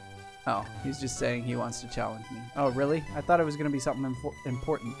 Oh, he's just saying he wants to challenge me. Oh, really? I thought it was going to be something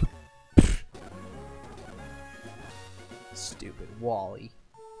important. Stupid Wally.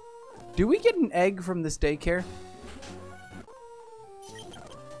 Do we get an egg from this daycare?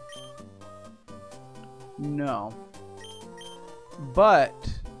 No. But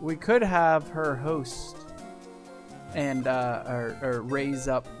we could have her host and or raise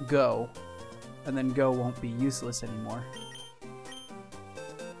up Go, and then Go won't be useless anymore.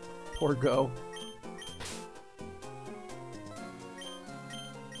 Poor Go.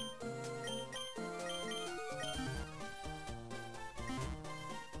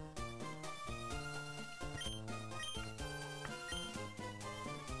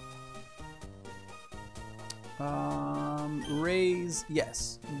 Raise,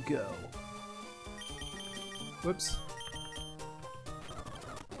 yes, Go. Whoops.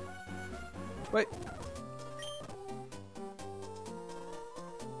 Wait.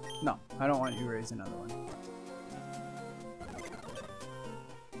 No, I don't want you to raise another one.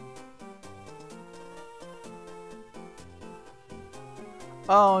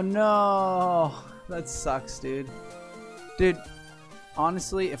 Oh no, that sucks, dude. Dude,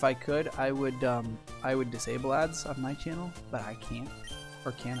 honestly, if I could, I would disable ads on my channel, but I can't.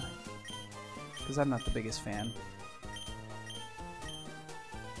 Or can I? Because I'm not the biggest fan.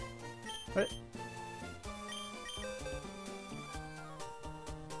 What?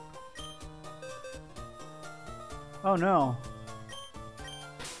 Oh no.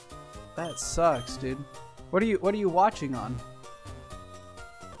 That sucks, dude. What are you watching on?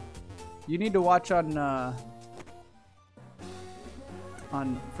 You need to watch on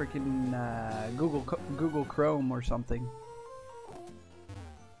freaking Google Chrome or something.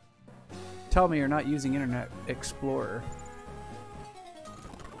 Tell me you're not using Internet Explorer.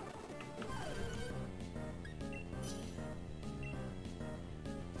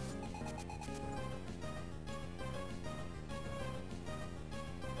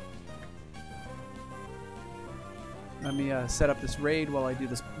 Let me set up this raid while I do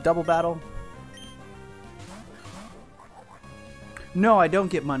this double battle. No, I don't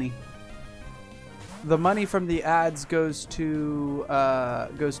get money. The money from the ads goes to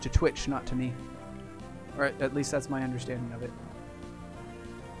Twitch, not to me. Or at least that's my understanding of it.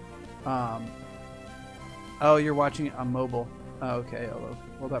 Oh, you're watching it on mobile. Oh, okay.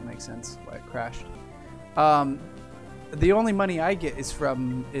 Well, that makes sense why it crashed. The only money I get is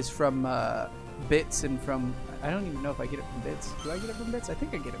from bits and from, I don't even know if I get it from bits. Do I get it from bits? I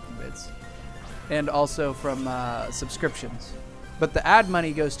think I get it from bits. And also from subscriptions. But the ad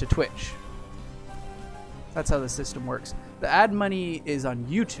money goes to Twitch. That's how the system works. The ad money is on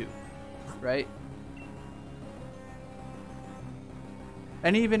YouTube, right?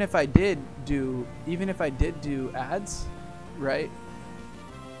 And even if I did do ads, right?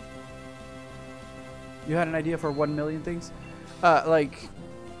 You had an idea for 1 million things? Like,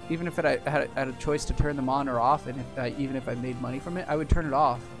 even if I had a choice to turn them on or off, and even if I made money from it, I would turn it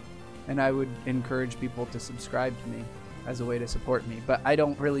off. And I would encourage people to subscribe to me as a way to support me. But I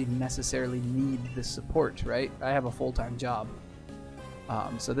don't really necessarily need the support, right? I have a full-time job.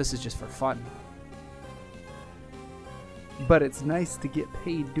 So this is just for fun. But it's nice to get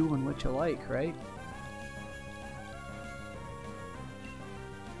paid doing what you like, right?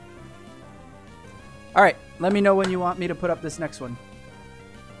 Alright, let me know when you want me to put up this next one.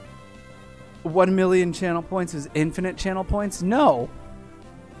 1 million channel points is infinite channel points? No!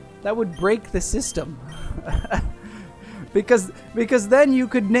 That would break the system. because then you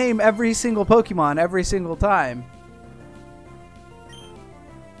could name every single Pokemon every single time.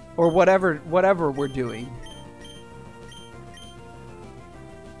 Or whatever we're doing.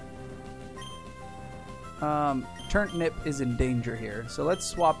 Turnip is in danger here. So let's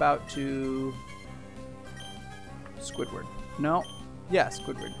swap out to Squidward. No? Yeah,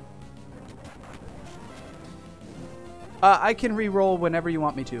 Squidward. I can re-roll whenever you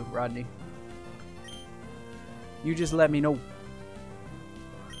want me to, Rodney. You just let me know.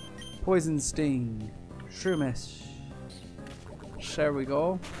 Poison Sting. Shroomish. There we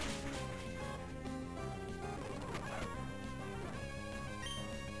go.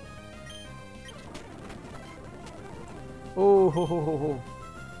 Oh, ho, ho, ho, ho.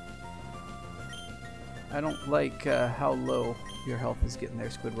 I don't like how low your health is getting there,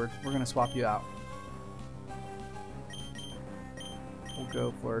 Squidward. We're going to swap you out. We'll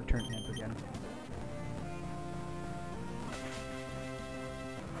go for Turnip again.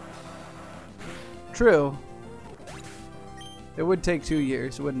 True. It would take 2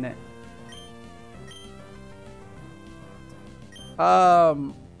 years, wouldn't it?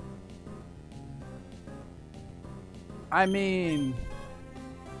 I mean,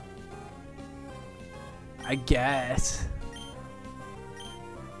 I guess.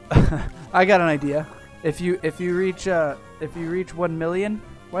 I got an idea. If you reach 1 million,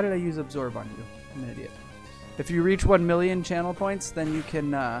 why did I use absorb on you? I'm an idiot. If you reach 1 million channel points, then you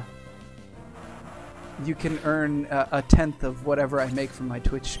can earn a tenth of whatever I make from my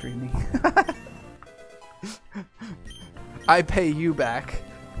Twitch streaming. I pay you back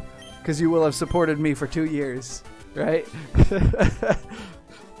because you will have supported me for 2 years, right?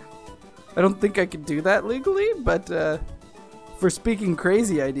 I don't think I can do that legally, but for speaking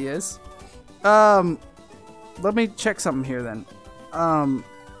crazy ideas, let me check something here then.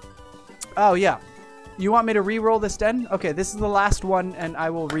 Oh yeah, you want me to re-roll this den? Okay, this is the last one, and I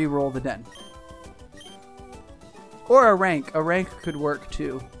will re-roll the den. Or a rank. A rank could work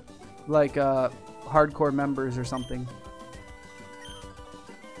too, like hardcore members or something.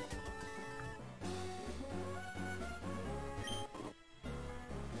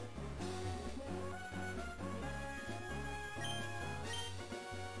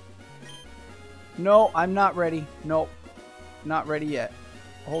 No, I'm not ready. Nope. Not ready yet.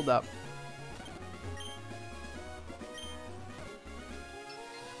 Hold up.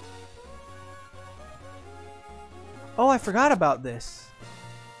 Oh, I forgot about this.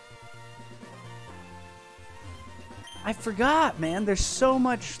 I forgot, man. There's so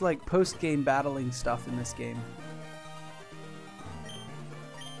much like post-game battling stuff in this game.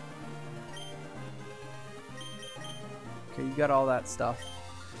 Okay, you got all that stuff.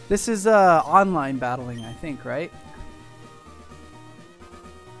 This is online battling, I think, right?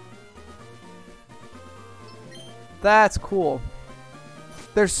 That's cool.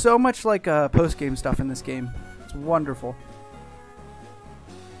 There's so much like post-game stuff in this game. It's wonderful.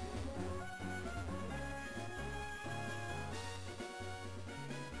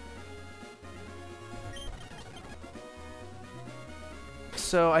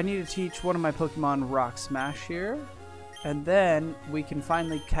 So I need to teach one of my Pokemon Rock Smash here. And then we can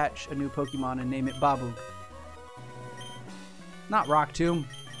finally catch a new Pokemon and name it Babu. Not Rock Tomb.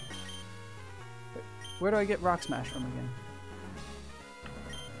 Where do I get Rock Smash from again?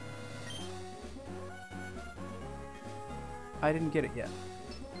 I didn't get it yet.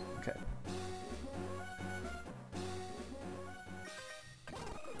 Okay.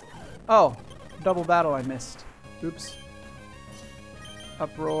 Oh, double battle I missed. Oops.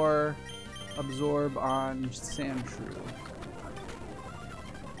 Uproar, absorb on Sandshrew.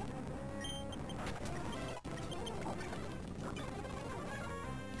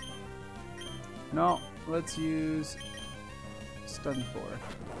 No, let's use Stun 4.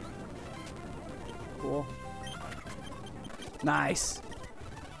 Cool. Nice.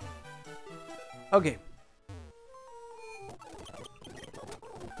 Okay.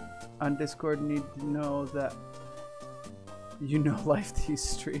 On Discord, need to know that you know life these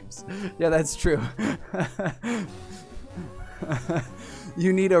streams. Yeah, that's true.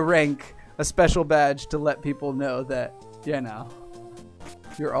 You need a rank, a special badge to let people know that, you know,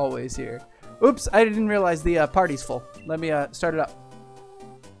 you're always here. Oops, I didn't realize the party's full. Let me start it up.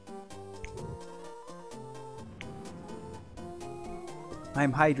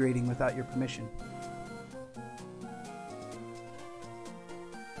 I'm hydrating without your permission.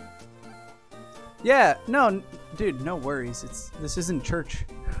 Yeah, no, dude, no worries. This isn't church.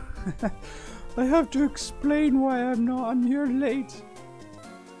 I have to explain why I'm here late.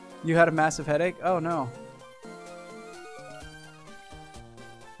 You had a massive headache? Oh no.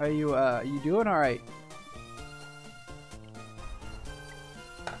 Are you doing all right?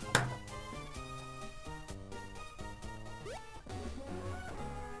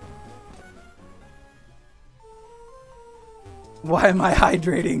 Why am I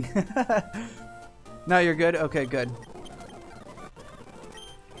hydrating? Now you're good? Okay, good.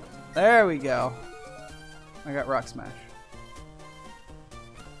 There we go. I got Rock Smash.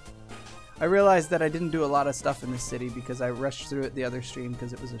 I realized that I didn't do a lot of stuff in this city because I rushed through it the other stream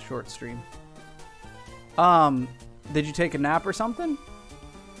because it was a short stream. Did you take a nap or something?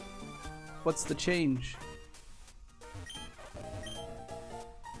 What's the change?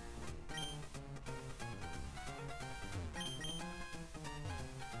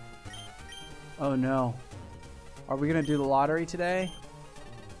 Oh no. Are we gonna do the lottery today?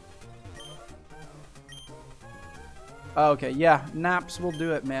 Okay, yeah, naps will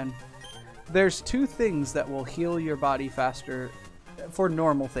do it, man. There's two things that will heal your body faster for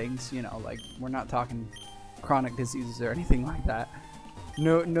normal things, you know, like we're not talking chronic diseases or anything like that.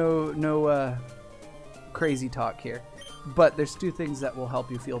 No crazy talk here. But there's two things that will help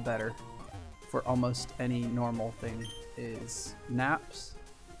you feel better for almost any normal thing is naps,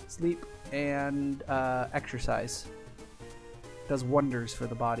 sleep, and exercise. Does wonders for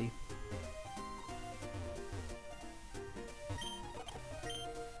the body.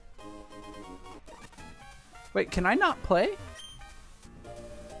 Wait, can I not play?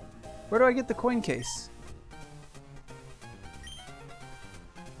 Where do I get the coin case?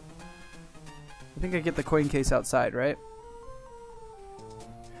 I think I get the coin case outside, right?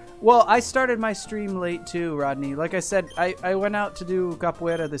 Well, I started my stream late too, Rodney. Like I said, I went out to do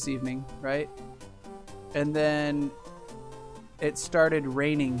capoeira this evening, right? And then it started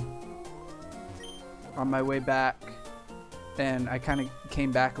raining on my way back. And I kind of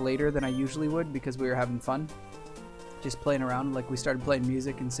came back later than I usually would because we were having fun. Just playing around, like we started playing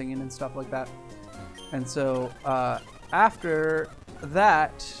music and singing and stuff like that. And so after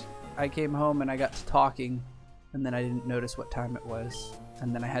that, I came home and I got to talking. And then I didn't notice what time it was.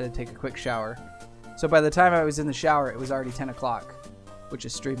 And then I had to take a quick shower. So by the time I was in the shower, it was already 10 o'clock, which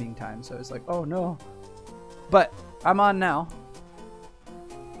is streaming time. So I was like, oh no. But I'm on now.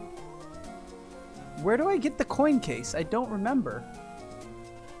 Where do I get the coin case? I don't remember.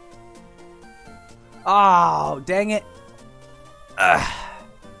 Oh, dang it. Ugh.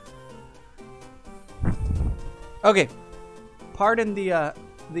 Okay. Pardon the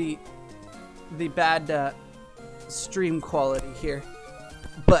bad stream quality here.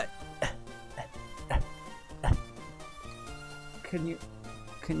 But can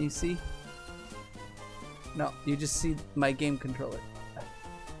you see? No, you just see my game controller.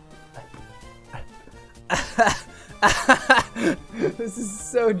 This is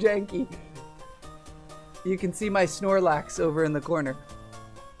so janky. You can see my Snorlax over in the corner.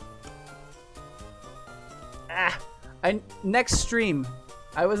 Next stream,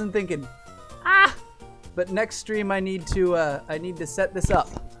 I wasn't thinking. But next stream I need to set this up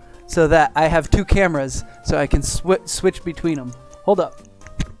so that I have two cameras so I can switch between them. Hold up.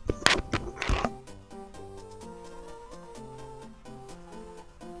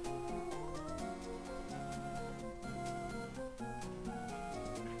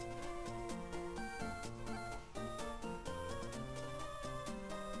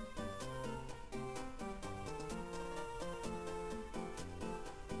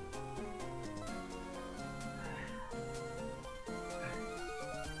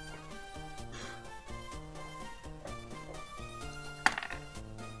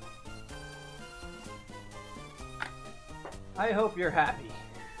 I hope you're happy.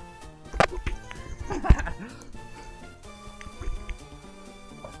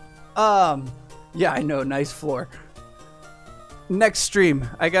 Yeah, I know, nice floor. Next stream,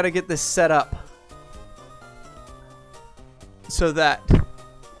 I gotta get this set up so that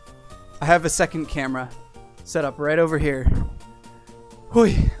I have a second camera set up right over here.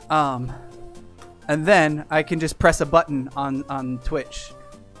 Hui. And then I can just press a button on Twitch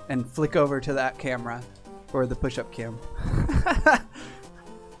and flick over to that camera or the push-up cam.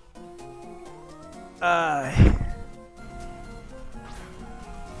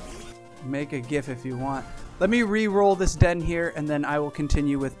 Make a GIF if you want. Let me re-roll this den here, and then I will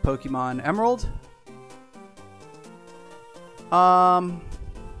continue with Pokemon Emerald.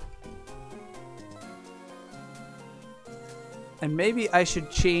 And maybe I should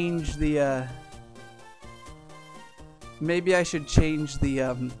change the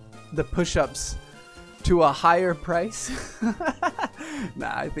the push-ups to a higher price.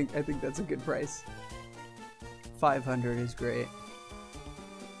 Nah, I think that's a good price. 500 is great.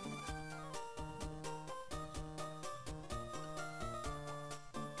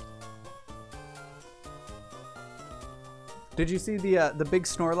 Did you see the big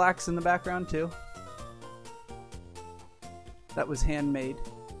Snorlax in the background too? That was handmade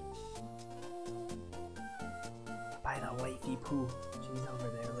by the wifey poo. She's over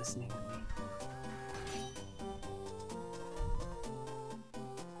there listening to me.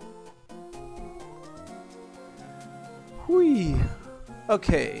 Whee!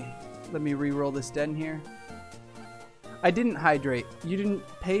 Okay, let me re-roll this den here. I didn't hydrate. You didn't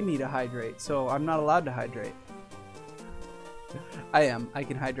pay me to hydrate, so I'm not allowed to hydrate. I am. I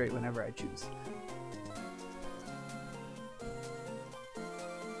can hydrate whenever I choose.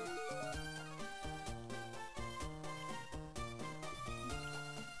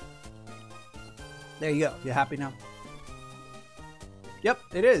 There you go. You happy now? Yep,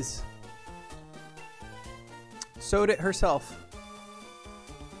 it is. Sewed it herself.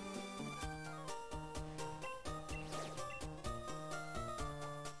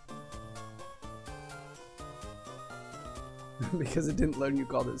 Because it didn't learn you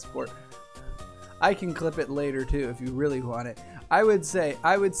called it sport. I can clip it later too if you really want it. I would say,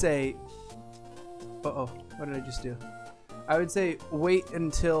 uh-oh, what did I just do? I would say wait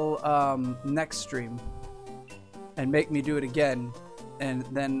until next stream and make me do it again, and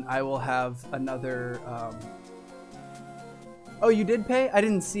then I will have another Oh, you did pay? I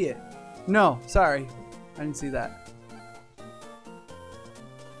didn't see it. No, sorry. I didn't see that.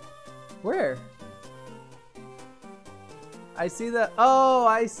 Where? I see the... Oh,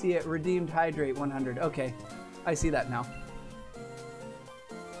 I see it. Redeemed Hydrate 100. Okay. I see that now.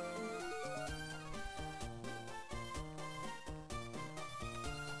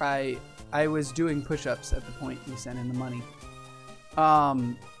 I was doing push-ups at the point you sent in the money.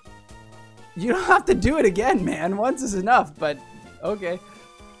 You don't have to do it again, man. Once is enough, but okay.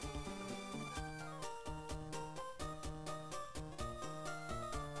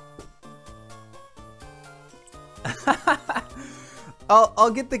 I'll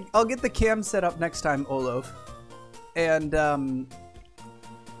get the cam set up next time, Olof, and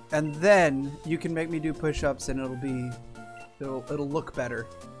then you can make me do push-ups, and it'll look better,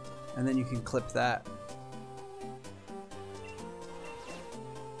 and then you can clip that.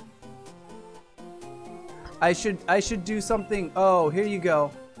 I should do something. Oh, here you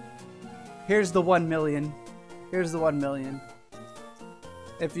go. Here's the 1 million. Here's the 1 million.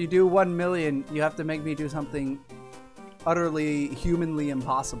 If you do 1 million, you have to make me do something utterly humanly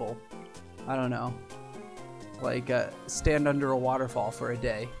impossible. I don't know. Like stand under a waterfall for a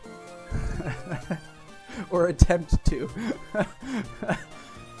day. Or attempt to.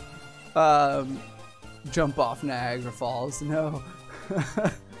 Jump off Niagara Falls. No.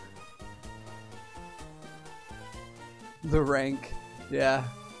 The rank. Yeah.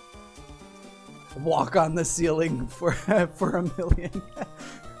 Walk on the ceiling for $1 million.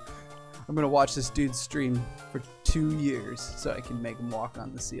 I'm gonna watch this dude stream for 2 years so I can make him walk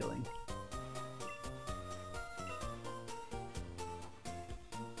on the ceiling.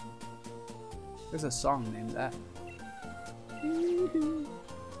 There's a song named that.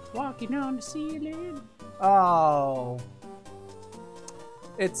 Walking on the ceiling. Oh.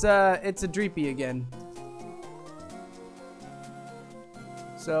 It's a Dreepy again.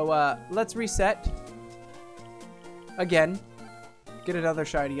 So let's reset again. Get another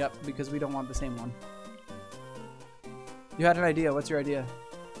shiny up because we don't want the same one. You had an idea. What's your idea?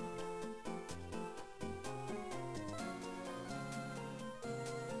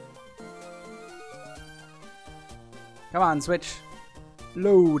 Come on, Switch.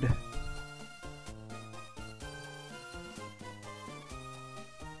 Load.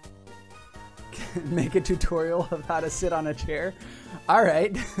 Make a tutorial of how to sit on a chair. All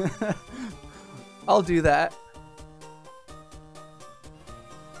right. I'll do that.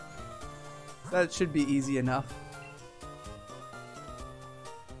 That should be easy enough.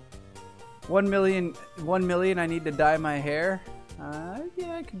 1 million I need to dye my hair.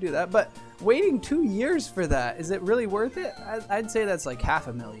 Yeah, I could do that, but waiting 2 years for that, is it really worth it? I'd say that's like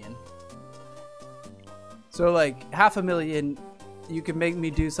 500,000. So like 500,000, you can make me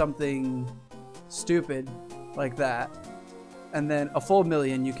do something stupid like that, and then a full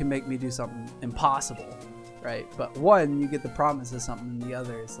million you can make me do something impossible, right? But one, you get the promise of something, and the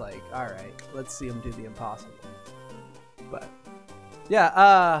other is like, all right, let's see him do the impossible. But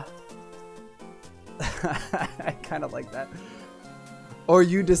yeah, I kind of like that. Or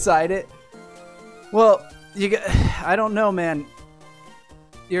you decide it. Well, I don't know, man.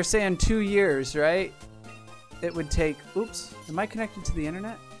 You're saying 2 years, right? It would take... Oops. Am I connected to the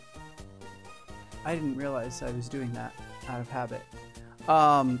internet? I didn't realize I was doing that out of habit.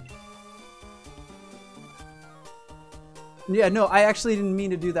 Yeah, no, I actually didn't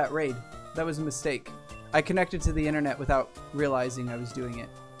mean to do that raid. That was a mistake. I connected to the internet without realizing I was doing it.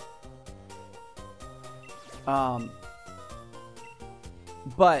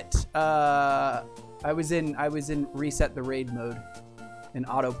 But I was in reset the raid mode in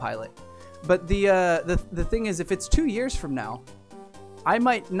autopilot. But the thing is, if it's 2 years from now, I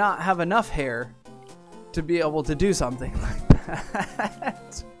might not have enough hair to be able to do something like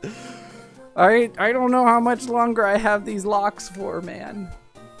that. I don't know how much longer I have these locks for, man.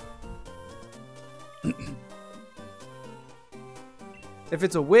 If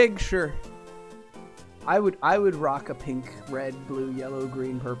it's a wig, sure. I would rock a pink, red, blue, yellow,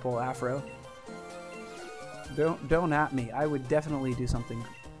 green, purple afro. Don't at me. I would definitely do something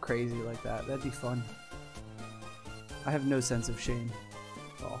crazy like that. That'd be fun. I have no sense of shame.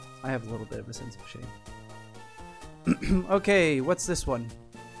 Well, I have a little bit of a sense of shame. Okay, what's this one?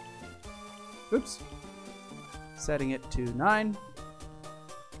 Oops. Setting it to 9.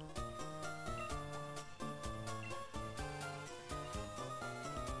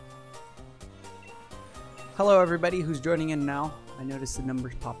 Hello everybody who's joining in now. I noticed the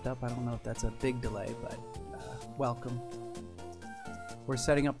numbers popped up. I don't know if that's a big delay, but welcome. We're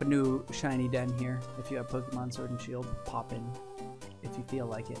setting up a new shiny den here. If you have Pokemon Sword and Shield, pop in if you feel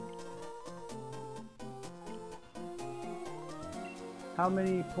like it. How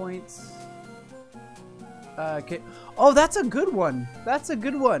many points? Okay. Oh, that's a good one. That's a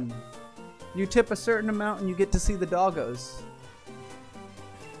good one. You tip a certain amount and you get to see the doggos.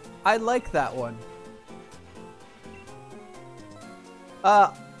 I like that one.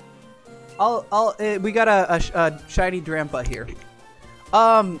 We got a shiny Drampa here.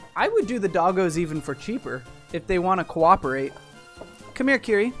 I would do the doggos even for cheaper if they want to cooperate. Come here,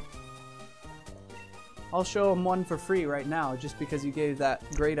 Kiri. I'll show them one for free right now just because you gave that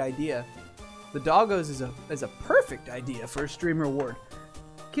great idea. The doggos is a perfect idea for a stream reward.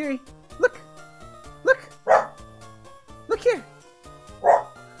 Kiri, look! Look! Look here!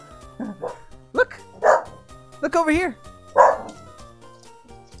 Look! Look over here!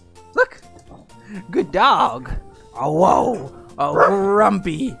 Look! Good dog! Oh, whoa! Oh,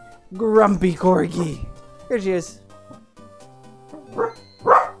 grumpy corgi. Here she is.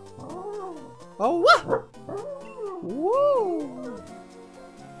 Oh, what? Whoa!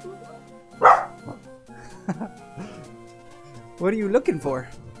 What are you looking for?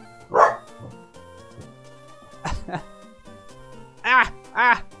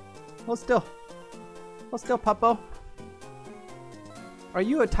 Ah! Hold still. Hold still, Puppo. Are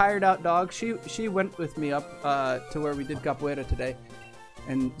you a tired out dog? She went with me up to where we did capoeira today,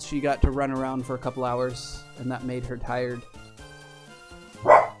 and she got to run around for a couple hours, and that made her tired.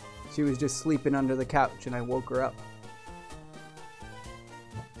 She was just sleeping under the couch, and I woke her up.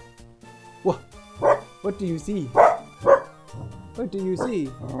 Whoa! What do you see? What do you see?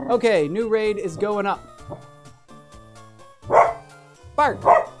 Okay, new raid is going up. Bark!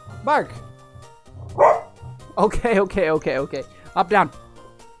 Bark! Okay. Up, down.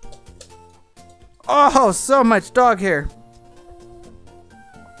 Oh, so much dog hair.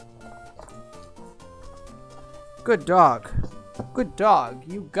 Good dog. Good dog.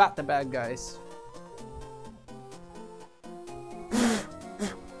 You got the bad guys.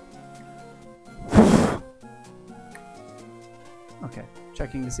 Okay,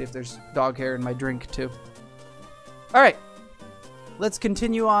 checking to see if there's dog hair in my drink too. All right, let's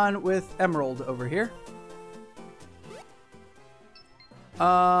continue on with Emerald over here.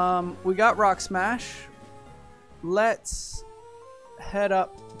 We got Rock Smash. Let's head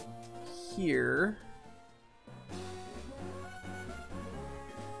up here.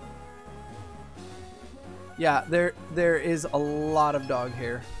 Yeah, there is a lot of dog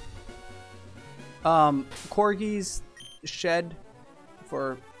hair. Corgis shed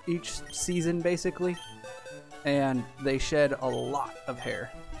for each season basically, and they shed a lot of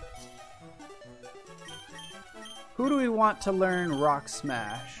hair. Who do we want to learn Rock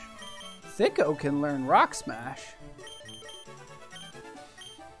Smash? Thicko can learn Rock Smash.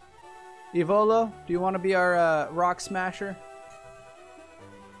 Evolo, do you want to be our Rock Smasher?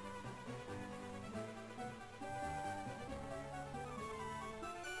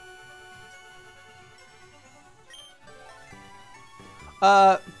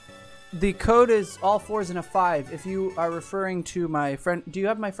 The code is all 4s and a 5. If you are referring to my friend, do you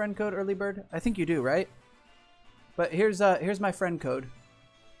have my friend code, Early Bird? I think you do, right? But here's my friend code.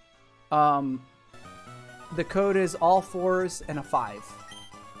 The code is all 4s and a 5.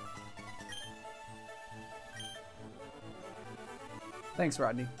 Thanks,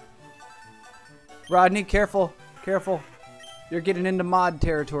 Rodney. Rodney, careful, careful. You're getting into mod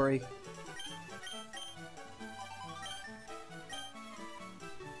territory.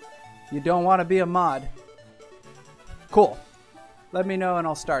 You don't want to be a mod. Cool. Let me know and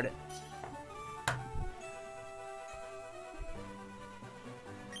I'll start it.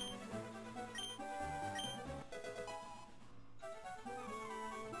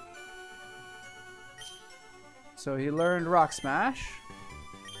 So he learned Rock Smash.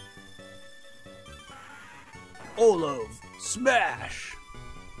 Olov, smash!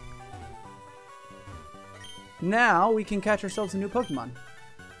 Now we can catch ourselves a new Pokemon.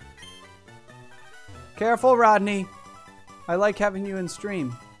 Careful, Rodney. I like having you in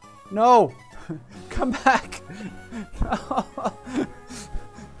stream. No! Come back! No.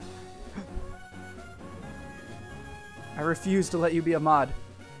 I refuse to let you be a mod.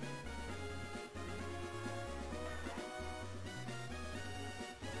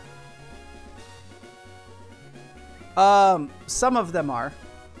 Some of them are.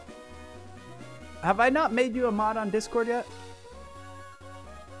 Have I not made you a mod on Discord yet?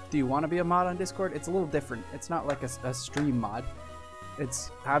 Do you want to be a mod on Discord? It's a little different. It's not like a stream mod. It's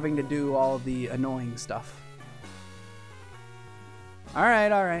having to do all the annoying stuff.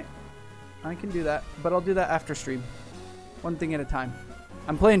 Alright, alright. I can do that, but I'll do that after stream. One thing at a time.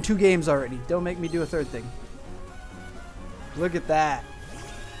 I'm playing 2 games already. Don't make me do a 3rd thing. Look at that.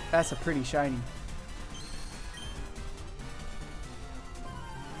 That's a pretty shiny.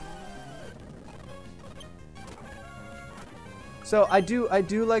 So I do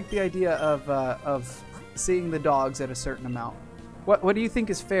like the idea of seeing the dogs at a certain amount. What do you think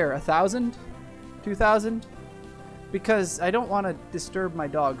is fair? 1,000? 2,000? Because I don't want to disturb my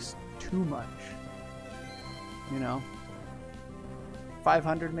dogs too much. You know?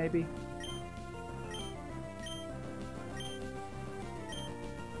 500 maybe?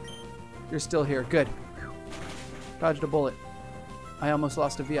 You're still here. Good. Dodged a bullet. I almost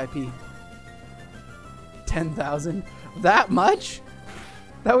lost a VIP. 10,000? That much?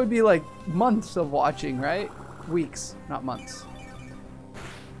 That would be like months of watching, right? Weeks, not months.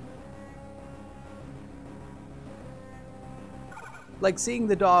 Like seeing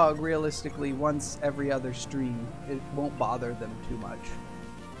the dog realistically once every other stream, it won't bother them too much.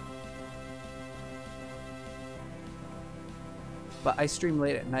 But I stream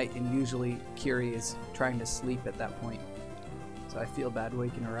late at night and usually Kiri is trying to sleep at that point. So I feel bad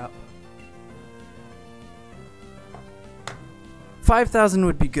waking her up. 5,000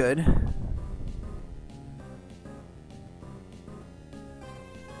 would be good.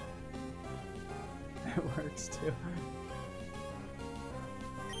 It works too.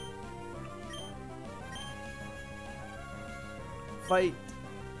 Fight.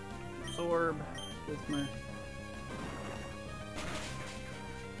 Absorb. Gizmer.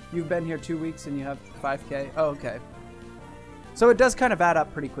 You've been here 2 weeks and you have 5K? Oh, okay. So it does kind of add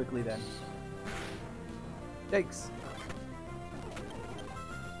up pretty quickly then. Thanks.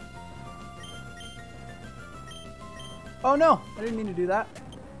 Oh no, I didn't mean to do that.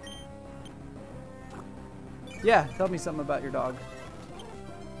 Yeah, tell me something about your dog.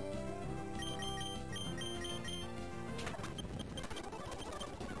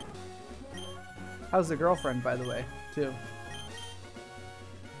 How's the girlfriend, by the way, too?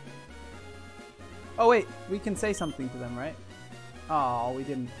 Oh wait, we can say something to them, right? Oh, we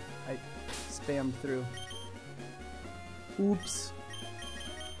didn't. I spammed through. Oops.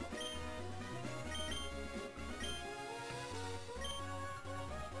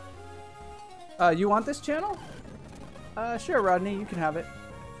 You want this channel? Sure, Rodney, you can have it.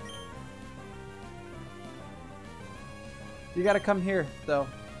 You gotta come here, though,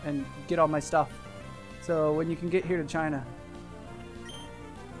 and get all my stuff. So when you can get here to China.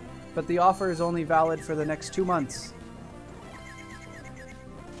 But the offer is only valid for the next 2 months.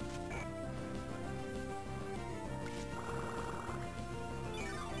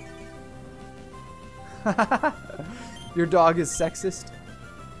 Your dog is sexist?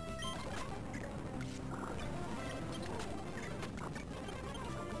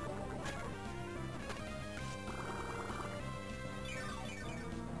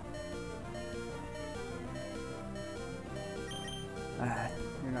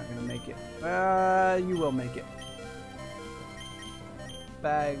 You're not gonna make it. You will make it.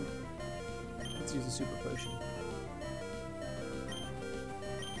 Bag. Let's use a super potion.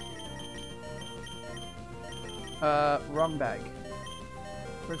 Wrong bag.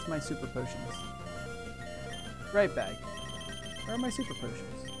 Where's my super potions? Right bag. Where are my super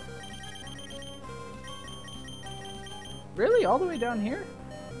potions? Really? All the way down here?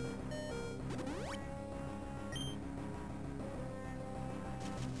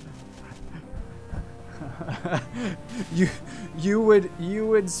 you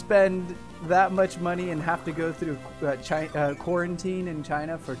would spend that much money and have to go through quarantine in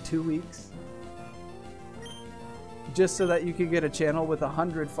China for 2 weeks just so that you could get a channel with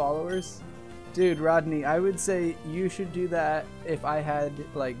 100 followers? Dude, Rodney, I would say you should do that if I had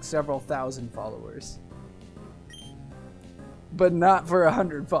like several thousand followers, but not for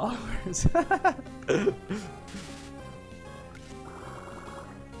 100 followers.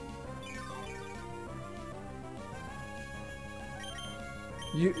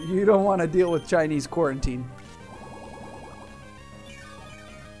 You don't want to deal with Chinese quarantine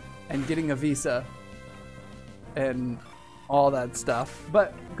and getting a visa and all that stuff.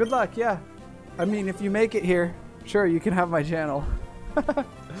 But good luck, yeah. I mean, if you make it here, sure, you can have my channel.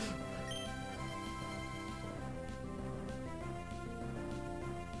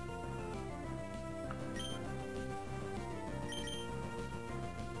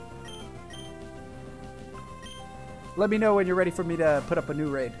 Let me know when you're ready for me to put up a new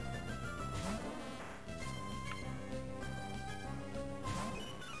raid.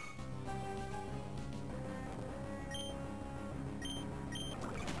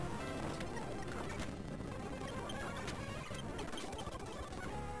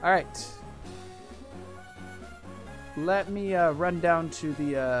 All right. Let me run down to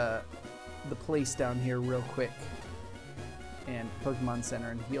the place down here real quick and Pokemon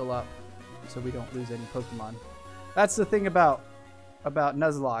Center and heal up so we don't lose any Pokemon. That's the thing about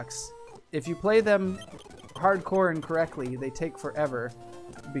nuzlocks. If you play them hardcore and correctly, they take forever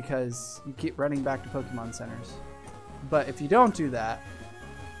because you keep running back to Pokemon centers. But if you don't do that,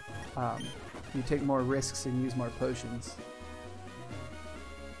 you take more risks and use more potions.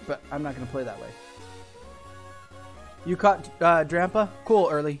 But I'm not going to play that way. You caught Drampa? Cool,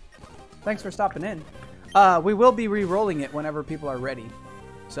 Early. Thanks for stopping in. We will be re-rolling it whenever people are ready.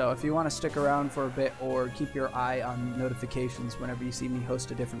 So if you want to stick around for a bit or keep your eye on notifications whenever you see me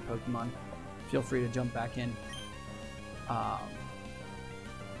host a different Pokemon, feel free to jump back in.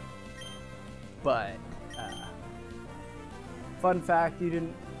 Fun fact, you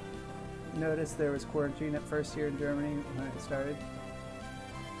didn't notice there was quarantine at first here in Germany when it started?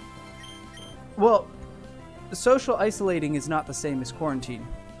 Well, social isolating is not the same as quarantine.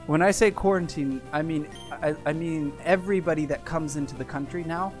 When I say quarantine, I mean everybody that comes into the country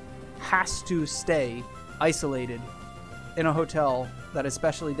now has to stay isolated in a hotel that is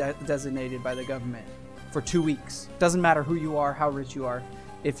specially designated by the government for 2 weeks. Doesn't matter who you are, how rich you are.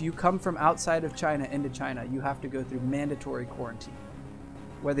 If you come from outside of China into China, you have to go through mandatory quarantine,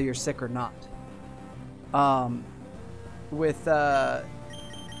 whether you're sick or not.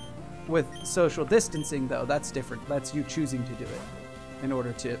 With social distancing, though, that's different. That's you choosing to do it in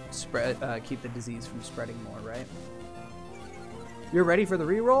order to spread, keep the disease from spreading more, right? You're ready for the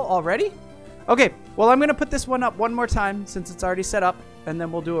reroll already? Okay, well, I'm going to put this one up one more time since it's already set up, and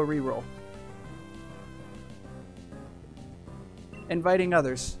then we'll do a reroll. Inviting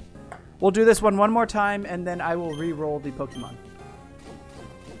others. We'll do this one more time, and then I will re-roll the Pokemon.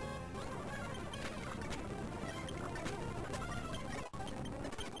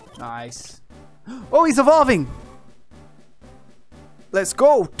 Nice. Oh, he's evolving! Let's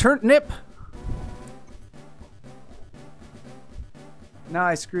go, Turnip! Now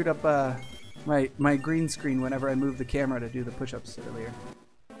I screwed up my green screen whenever I moved the camera to do the push-ups earlier.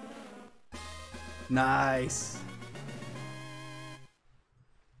 Nice.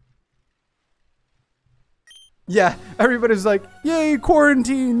 Yeah, everybody's like, yay,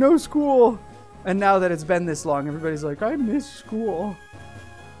 quarantine, no school. And now that it's been this long, everybody's like, I miss school.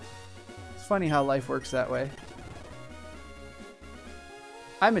 It's funny how life works that way.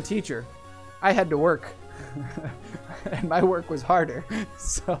 I'm a teacher. I had to work. and my work was harder.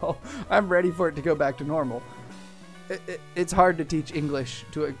 So I'm ready for it to go back to normal. It's hard to teach English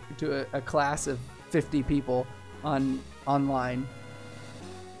to a class of 50 people online.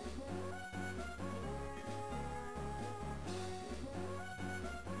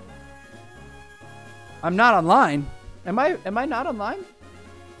 I'm not online. Am I not online?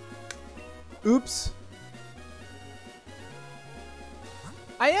 Oops.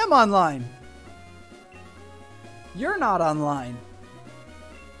 I am online. You're not online.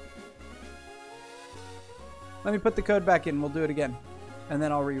 Let me put the code back in. We'll do it again. And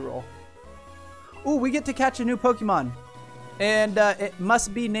then I'll re-roll. Ooh, we get to catch a new Pokemon. And it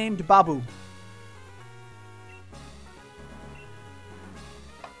must be named Babu.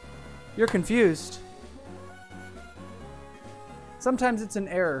 You're confused. Sometimes it's an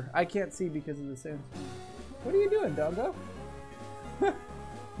error. I can't see because of the sandstorm. What are you doing, doggo?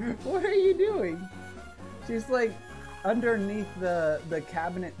 What are you doing? She's like underneath the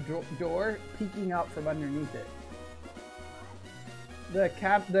cabinet door, peeking out from underneath it.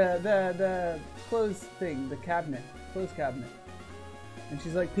 The closed thing, the cabinet, closed cabinet. And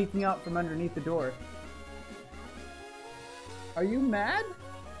she's like peeking out from underneath the door. Are you mad?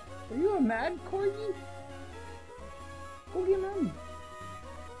 Are you a mad corgi? Go get mommy.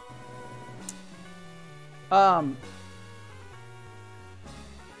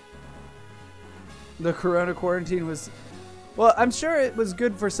 The corona quarantine was, well, I'm sure it was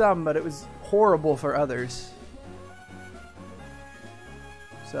good for some, but it was horrible for others.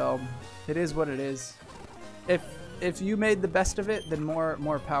 So, it is what it is. If you made the best of it, then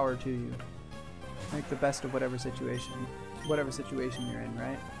more power to you. Make the best of whatever situation you're in,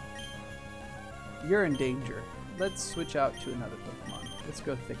 right? You're in danger. Let's switch out to another Pokemon. Let's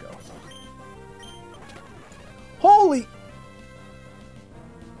go Thicko. Holy!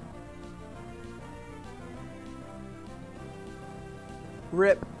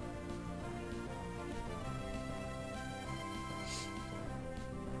 Rip.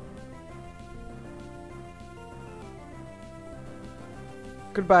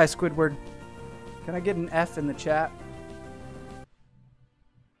 Goodbye, Squidward. Can I get an F in the chat?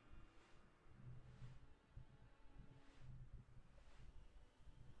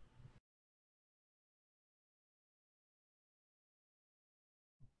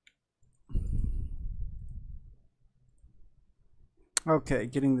 Okay,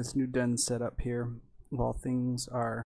 getting this new den set up here while things are